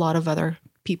for a lot of other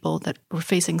people that were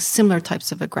facing similar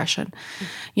types of aggression.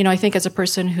 You know, I think as a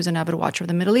person who's an avid watcher of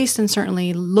the Middle East, and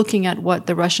certainly looking at what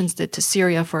the Russians did to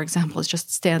Syria, for example, it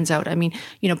just stands out. I mean,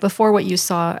 you know, before what you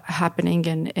saw happening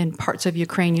in parts of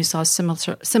Ukraine, you saw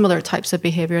similar types of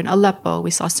behavior in Aleppo.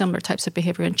 We saw similar types of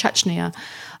behavior in Chechnya,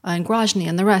 and Grozny,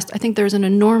 and the rest. I think there's an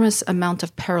enormous amount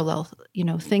of parallel, you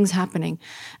know, things happening.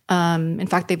 In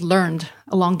fact, they've learned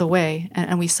along the way,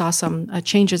 and we saw some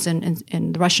changes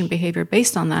in the Russian behavior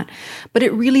based on that. But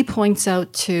it really points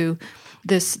out to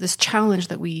this challenge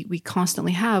that we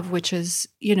constantly have, which is,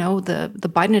 you know, the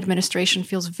Biden administration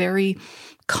feels very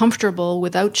comfortable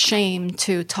without shame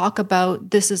to talk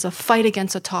about this is a fight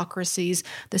against autocracies,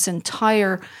 this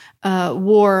entire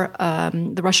war,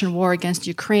 the Russian war against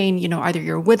Ukraine, you know, either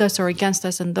you're with us or against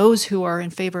us, and those who are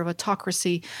in favor of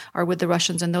autocracy are with the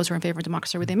Russians, and those who are in favor of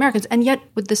democracy are with the Americans. And yet,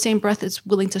 with the same breath, it's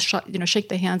willing to shake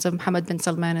the hands of Mohammed bin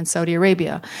Salman in Saudi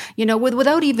Arabia, you know,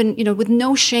 without even, you know, with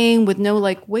no shame, with no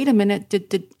like, wait a minute,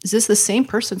 is this the same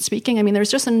person speaking? I mean,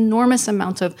 there's just an enormous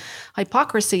amount of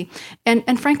hypocrisy,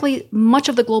 and frankly, much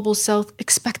of the global South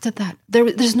expected that.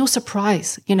 There's no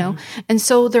surprise, you know, and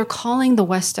so they're calling the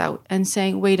West out and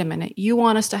saying, wait a minute, you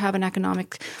want us to have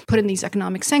put in these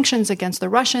economic sanctions against the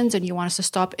Russians, and you want us to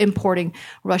stop importing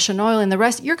Russian oil and the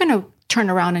rest. You're going to turn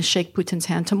around and shake Putin's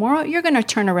hand tomorrow. You're going to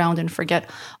turn around and forget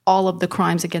all of the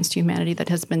crimes against humanity that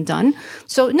has been done.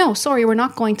 So no, sorry, we're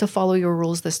not going to follow your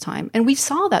rules this time. And we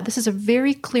saw that. This is a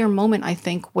very clear moment, I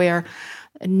think, where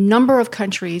a number of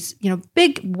countries, you know,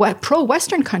 big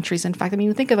pro-Western countries, in fact, I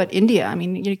mean, think about India. I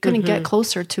mean, you couldn't get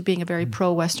closer to being a very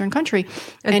pro-Western country.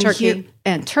 And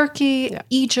Turkey. Yeah.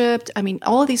 Egypt. I mean,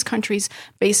 all of these countries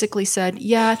basically said,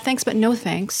 yeah, thanks, but no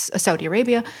thanks. Saudi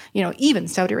Arabia, you know, even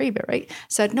Saudi Arabia, right,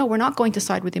 said, no, we're not going to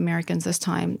side with the Americans this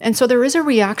time. And so there is a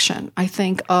reaction, I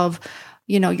think, of,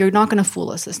 you know, you're not going to fool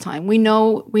us this time. We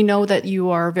know that you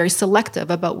are very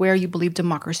selective about where you believe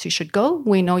democracy should go.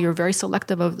 We know you're very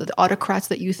selective of the autocrats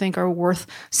that you think are worth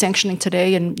sanctioning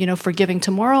today and, you know, forgiving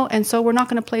tomorrow. And so we're not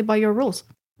going to play by your rules.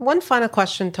 One final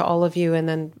question to all of you, and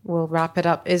then we'll wrap it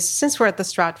up, is since we're at the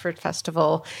Stratford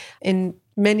Festival, in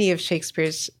many of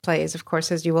Shakespeare's plays, of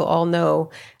course, as you will all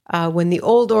know, when the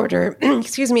old order,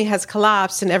 has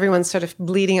collapsed and everyone's sort of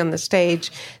bleeding on the stage,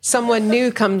 someone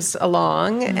new comes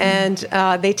along and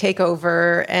they take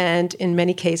over. And in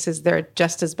many cases, they're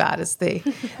just as bad as the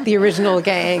original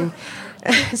gang.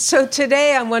 So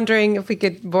today, I'm wondering if we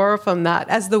could borrow from that.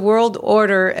 As the world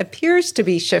order appears to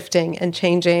be shifting and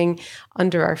changing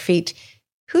under our feet,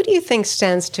 who do you think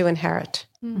stands to inherit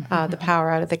the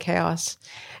power out of the chaos?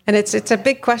 And it's a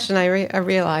big question, I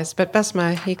realize, but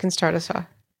Besma, you can start us off.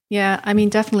 Yeah, I mean,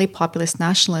 definitely populist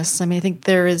nationalists. I mean, I think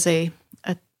there is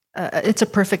it's a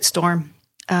perfect storm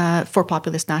for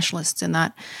populist nationalists in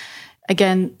that,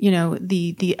 again, you know,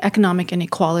 the economic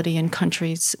inequality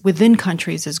within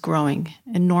countries is growing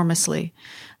enormously.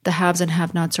 The haves and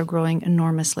have-nots are growing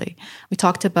enormously. We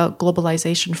talked about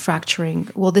globalization fracturing.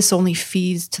 Well, this only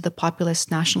feeds to the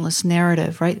populist nationalist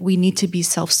narrative, right? We need to be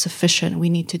self-sufficient. We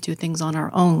need to do things on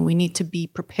our own. We need to be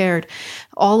prepared.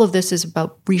 All of this is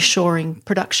about reshoring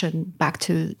production back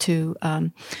to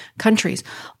countries.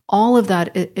 All of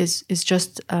that is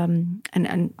just,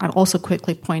 and I'll also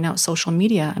quickly point out social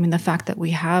media. I mean, the fact that we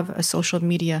have a social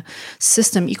media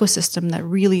ecosystem that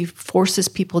really forces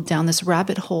people down this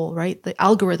rabbit hole, right? The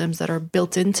algorithms that are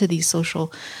built into these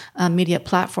social media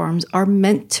platforms are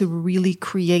meant to really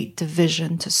create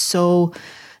division, to sow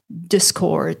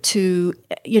discord, to,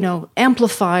 you know,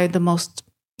 amplify the most,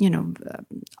 you know,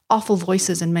 awful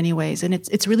voices in many ways. And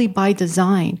it's really by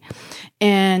design.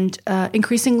 And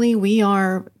increasingly, we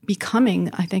are becoming,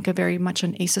 I think, a very much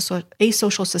an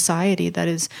asocial society that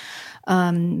is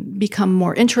become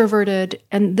more introverted.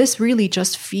 And this really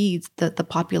just feeds the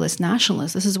populist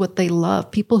nationalists. This is what they love.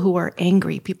 People who are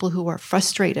angry, people who are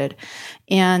frustrated.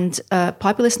 And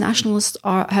populist nationalists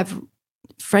have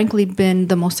frankly been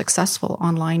the most successful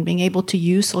online, being able to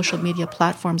use social media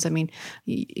platforms. I mean,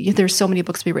 there's so many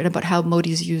books to be written about how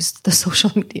Modi's used the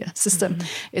social media system.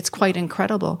 It's quite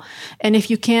incredible. And if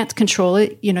you can't control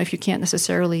it, you know, if you can't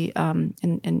necessarily,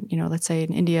 in you know, let's say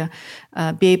in India,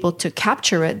 be able to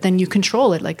capture it, then you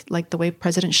control it, like the way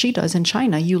President Xi does in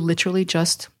China. You literally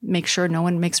just make sure no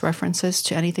one makes references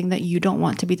to anything that you don't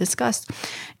want to be discussed.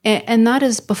 And that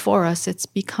is before us. It's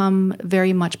become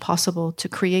very much possible to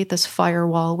create this firewall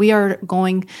wall. We are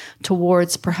going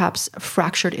towards perhaps a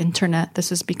fractured internet. This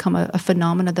has become a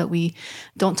phenomena that we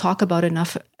don't talk about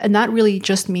enough. And that really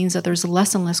just means that there's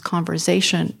less and less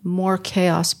conversation, more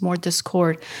chaos, more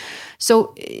discord.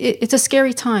 So it's a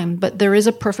scary time, but there is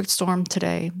a perfect storm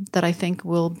today that I think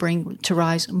will bring to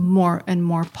rise more and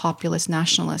more populist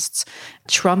nationalists.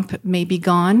 Trump may be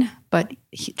gone, but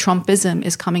Trumpism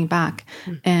is coming back.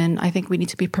 And I think we need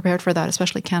to be prepared for that,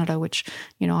 especially Canada, which,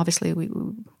 obviously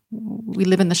we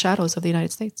live in the shadows of the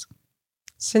United States.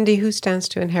 Cindy, who stands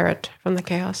to inherit from the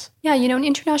chaos? Yeah, in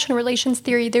international relations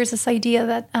theory, there's this idea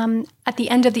that at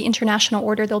the end of the international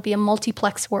order, there'll be a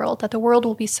multiplex world, that the world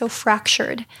will be so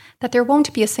fractured that there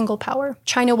won't be a single power.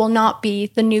 China will not be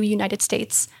the new United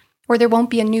States, or there won't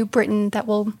be a new Britain that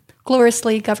will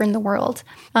gloriously govern the world.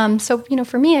 So,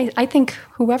 for me, I think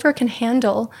whoever can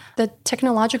handle the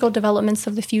technological developments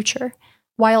of the future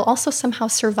while also somehow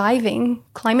surviving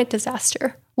climate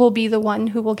disaster will be the one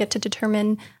who will get to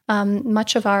determine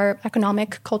much of our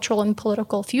economic, cultural, and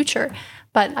political future.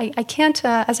 But I can't,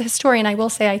 as a historian, I will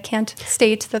say I can't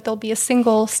state that there'll be a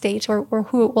single state or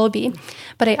who it will be.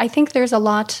 But I think there's a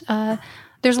lot of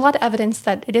evidence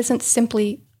that it isn't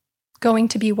simply going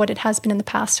to be what it has been in the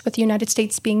past, with the United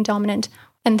States being dominant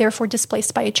and therefore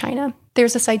displaced by China.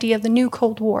 There's this idea of the new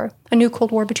Cold War, a new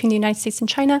Cold War between the United States and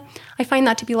China. I find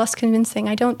that to be less convincing.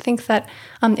 I don't think that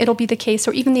it'll be the case,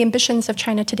 or even the ambitions of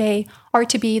China today are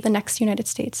to be the next United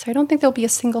States. So I don't think there'll be a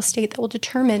single state that will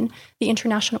determine the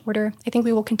international order. I think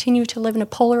we will continue to live in a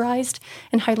polarized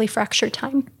and highly fractured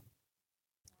time.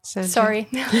 Sandy? Sorry.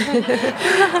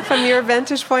 From your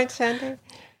vantage point, Sandy?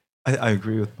 I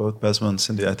agree with both Besma and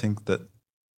Cindy. I think that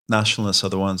nationalists are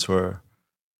the ones who are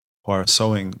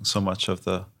sowing so much of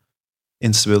the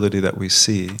instability that we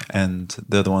see, and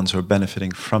they're the ones who are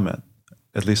benefiting from it,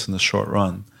 at least in the short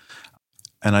run.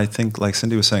 And I think, like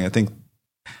Cindy was saying, I think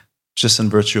just in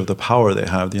virtue of the power they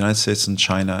have, the United States and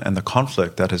China, and the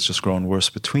conflict that has just grown worse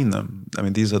between them, I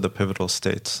mean, these are the pivotal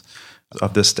states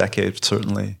of this decade,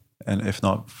 certainly, and if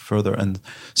not further. And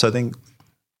so I think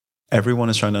everyone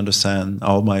is trying to understand,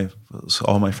 all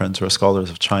my friends who are scholars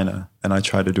of China, and I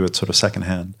try to do it sort of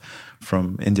secondhand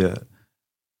from India.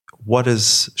 What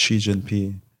is Xi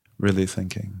Jinping really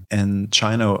thinking? And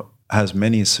China has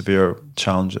many severe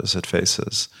challenges it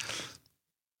faces.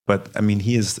 But I mean,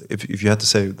 he is, if you had to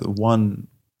say the one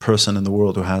person in the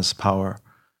world who has power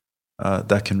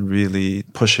that can really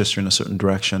push history in a certain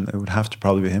direction, it would have to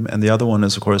probably be him. And the other one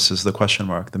is, of course, is the question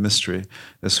mark, the mystery,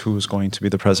 is who is going to be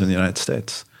the president of the United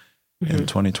States in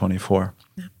 2024.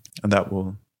 Yeah.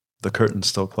 And the curtain's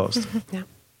still closed. Yeah.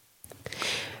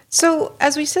 So,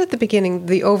 as we said at the beginning,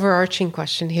 the overarching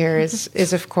question here is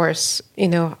of course,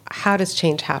 how does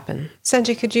change happen?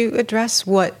 Sanjay, could you address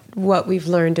what we've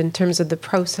learned in terms of the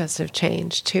process of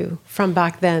change, too, from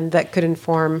back then that could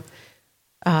inform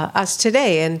us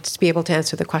today and to be able to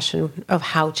answer the question of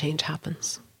how change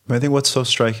happens? I think what's so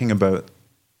striking about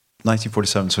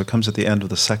 1947, so it comes at the end of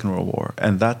the Second World War,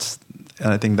 and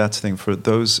I think that's the thing for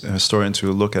those historians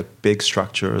who look at big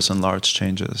structures and large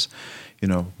changes,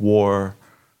 war,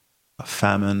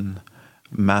 famine,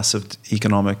 massive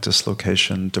economic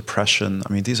dislocation, depression.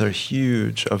 I mean, these are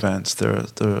huge events. They're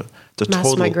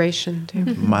mass migration, too.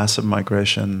 Massive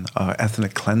migration,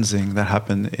 ethnic cleansing that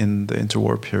happened in the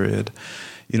interwar period.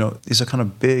 These are kind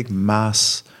of big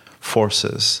mass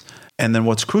forces. And then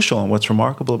what's crucial and what's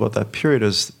remarkable about that period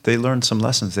is they learned some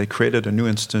lessons. They created a new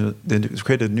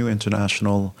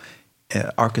international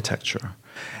architecture.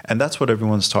 And that's what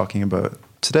everyone's talking about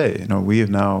today. We've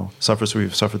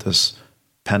suffered this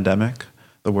pandemic,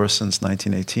 the worst since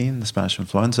 1918, the Spanish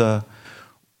influenza,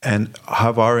 and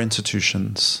have our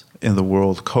institutions in the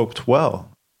world coped well?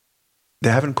 They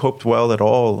haven't coped well at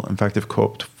all. In fact, they've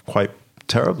coped quite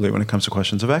terribly when it comes to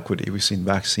questions of equity. We've seen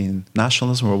vaccine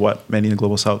nationalism, or what many in the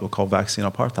Global South will call vaccine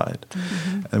apartheid.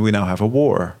 Mm-hmm. And we now have a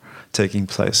war taking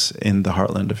place in the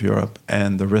heartland of Europe,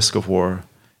 and the risk of war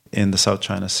in the South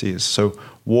China Seas. So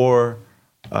war,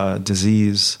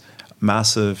 disease,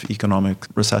 massive economic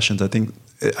recessions, I think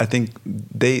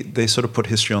they sort of put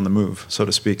history on the move, so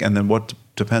to speak. And then what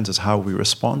depends is how we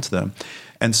respond to them.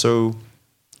 And so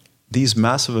these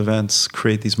massive events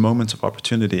create these moments of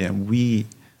opportunity,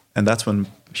 and that's when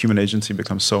human agency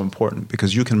becomes so important,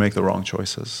 because you can make the wrong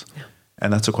choices. Yeah.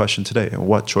 And that's a question today.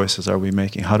 What choices are we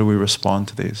making? How do we respond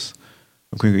to these?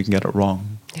 We can get it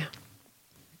wrong. Yeah.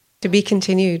 To be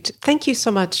continued. Thank you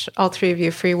so much, all three of you,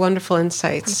 for your wonderful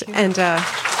insights. Thank you. And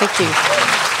thank you.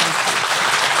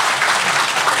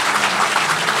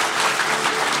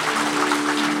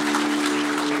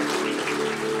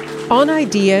 On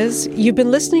Ideas, you've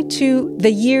been listening to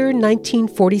The Year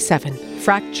 1947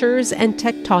 Fractures and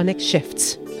Tectonic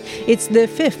Shifts. It's the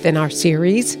fifth in our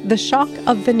series, The Shock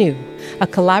of the New, a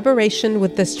collaboration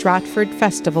with the Stratford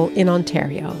Festival in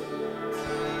Ontario.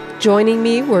 Joining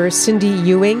me were Cindy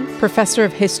Ewing, Professor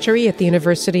of History at the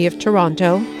University of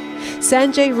Toronto,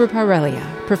 Sanjay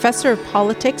Ruparelia, Professor of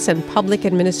Politics and Public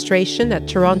Administration at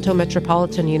Toronto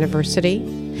Metropolitan University,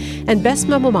 and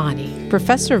Besma Momani,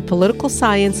 Professor of Political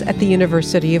Science at the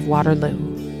University of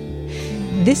Waterloo.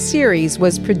 This series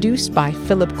was produced by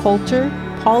Philip Coulter,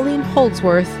 Pauline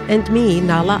Holdsworth, and me,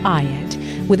 Nala Ayed,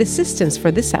 with assistance for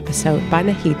this episode by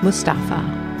Nahid Mustafa.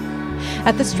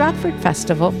 At the Stratford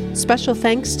Festival, special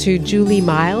thanks to Julie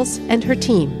Miles and her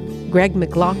team, Greg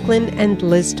McLaughlin and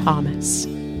Liz Thomas.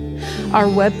 Our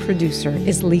web producer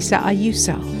is Lisa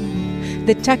Ayuso.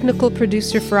 The technical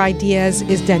producer for Ideas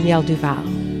is Danielle Duval.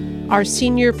 Our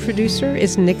senior producer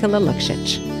is Nicola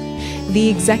Luksic. The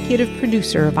executive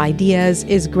producer of Ideas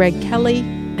is Greg Kelly,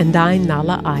 and I'm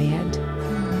Nala Ayed.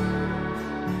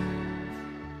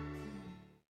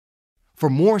 For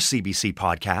more CBC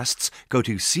podcasts, go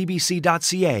to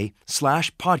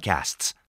cbc.ca/podcasts.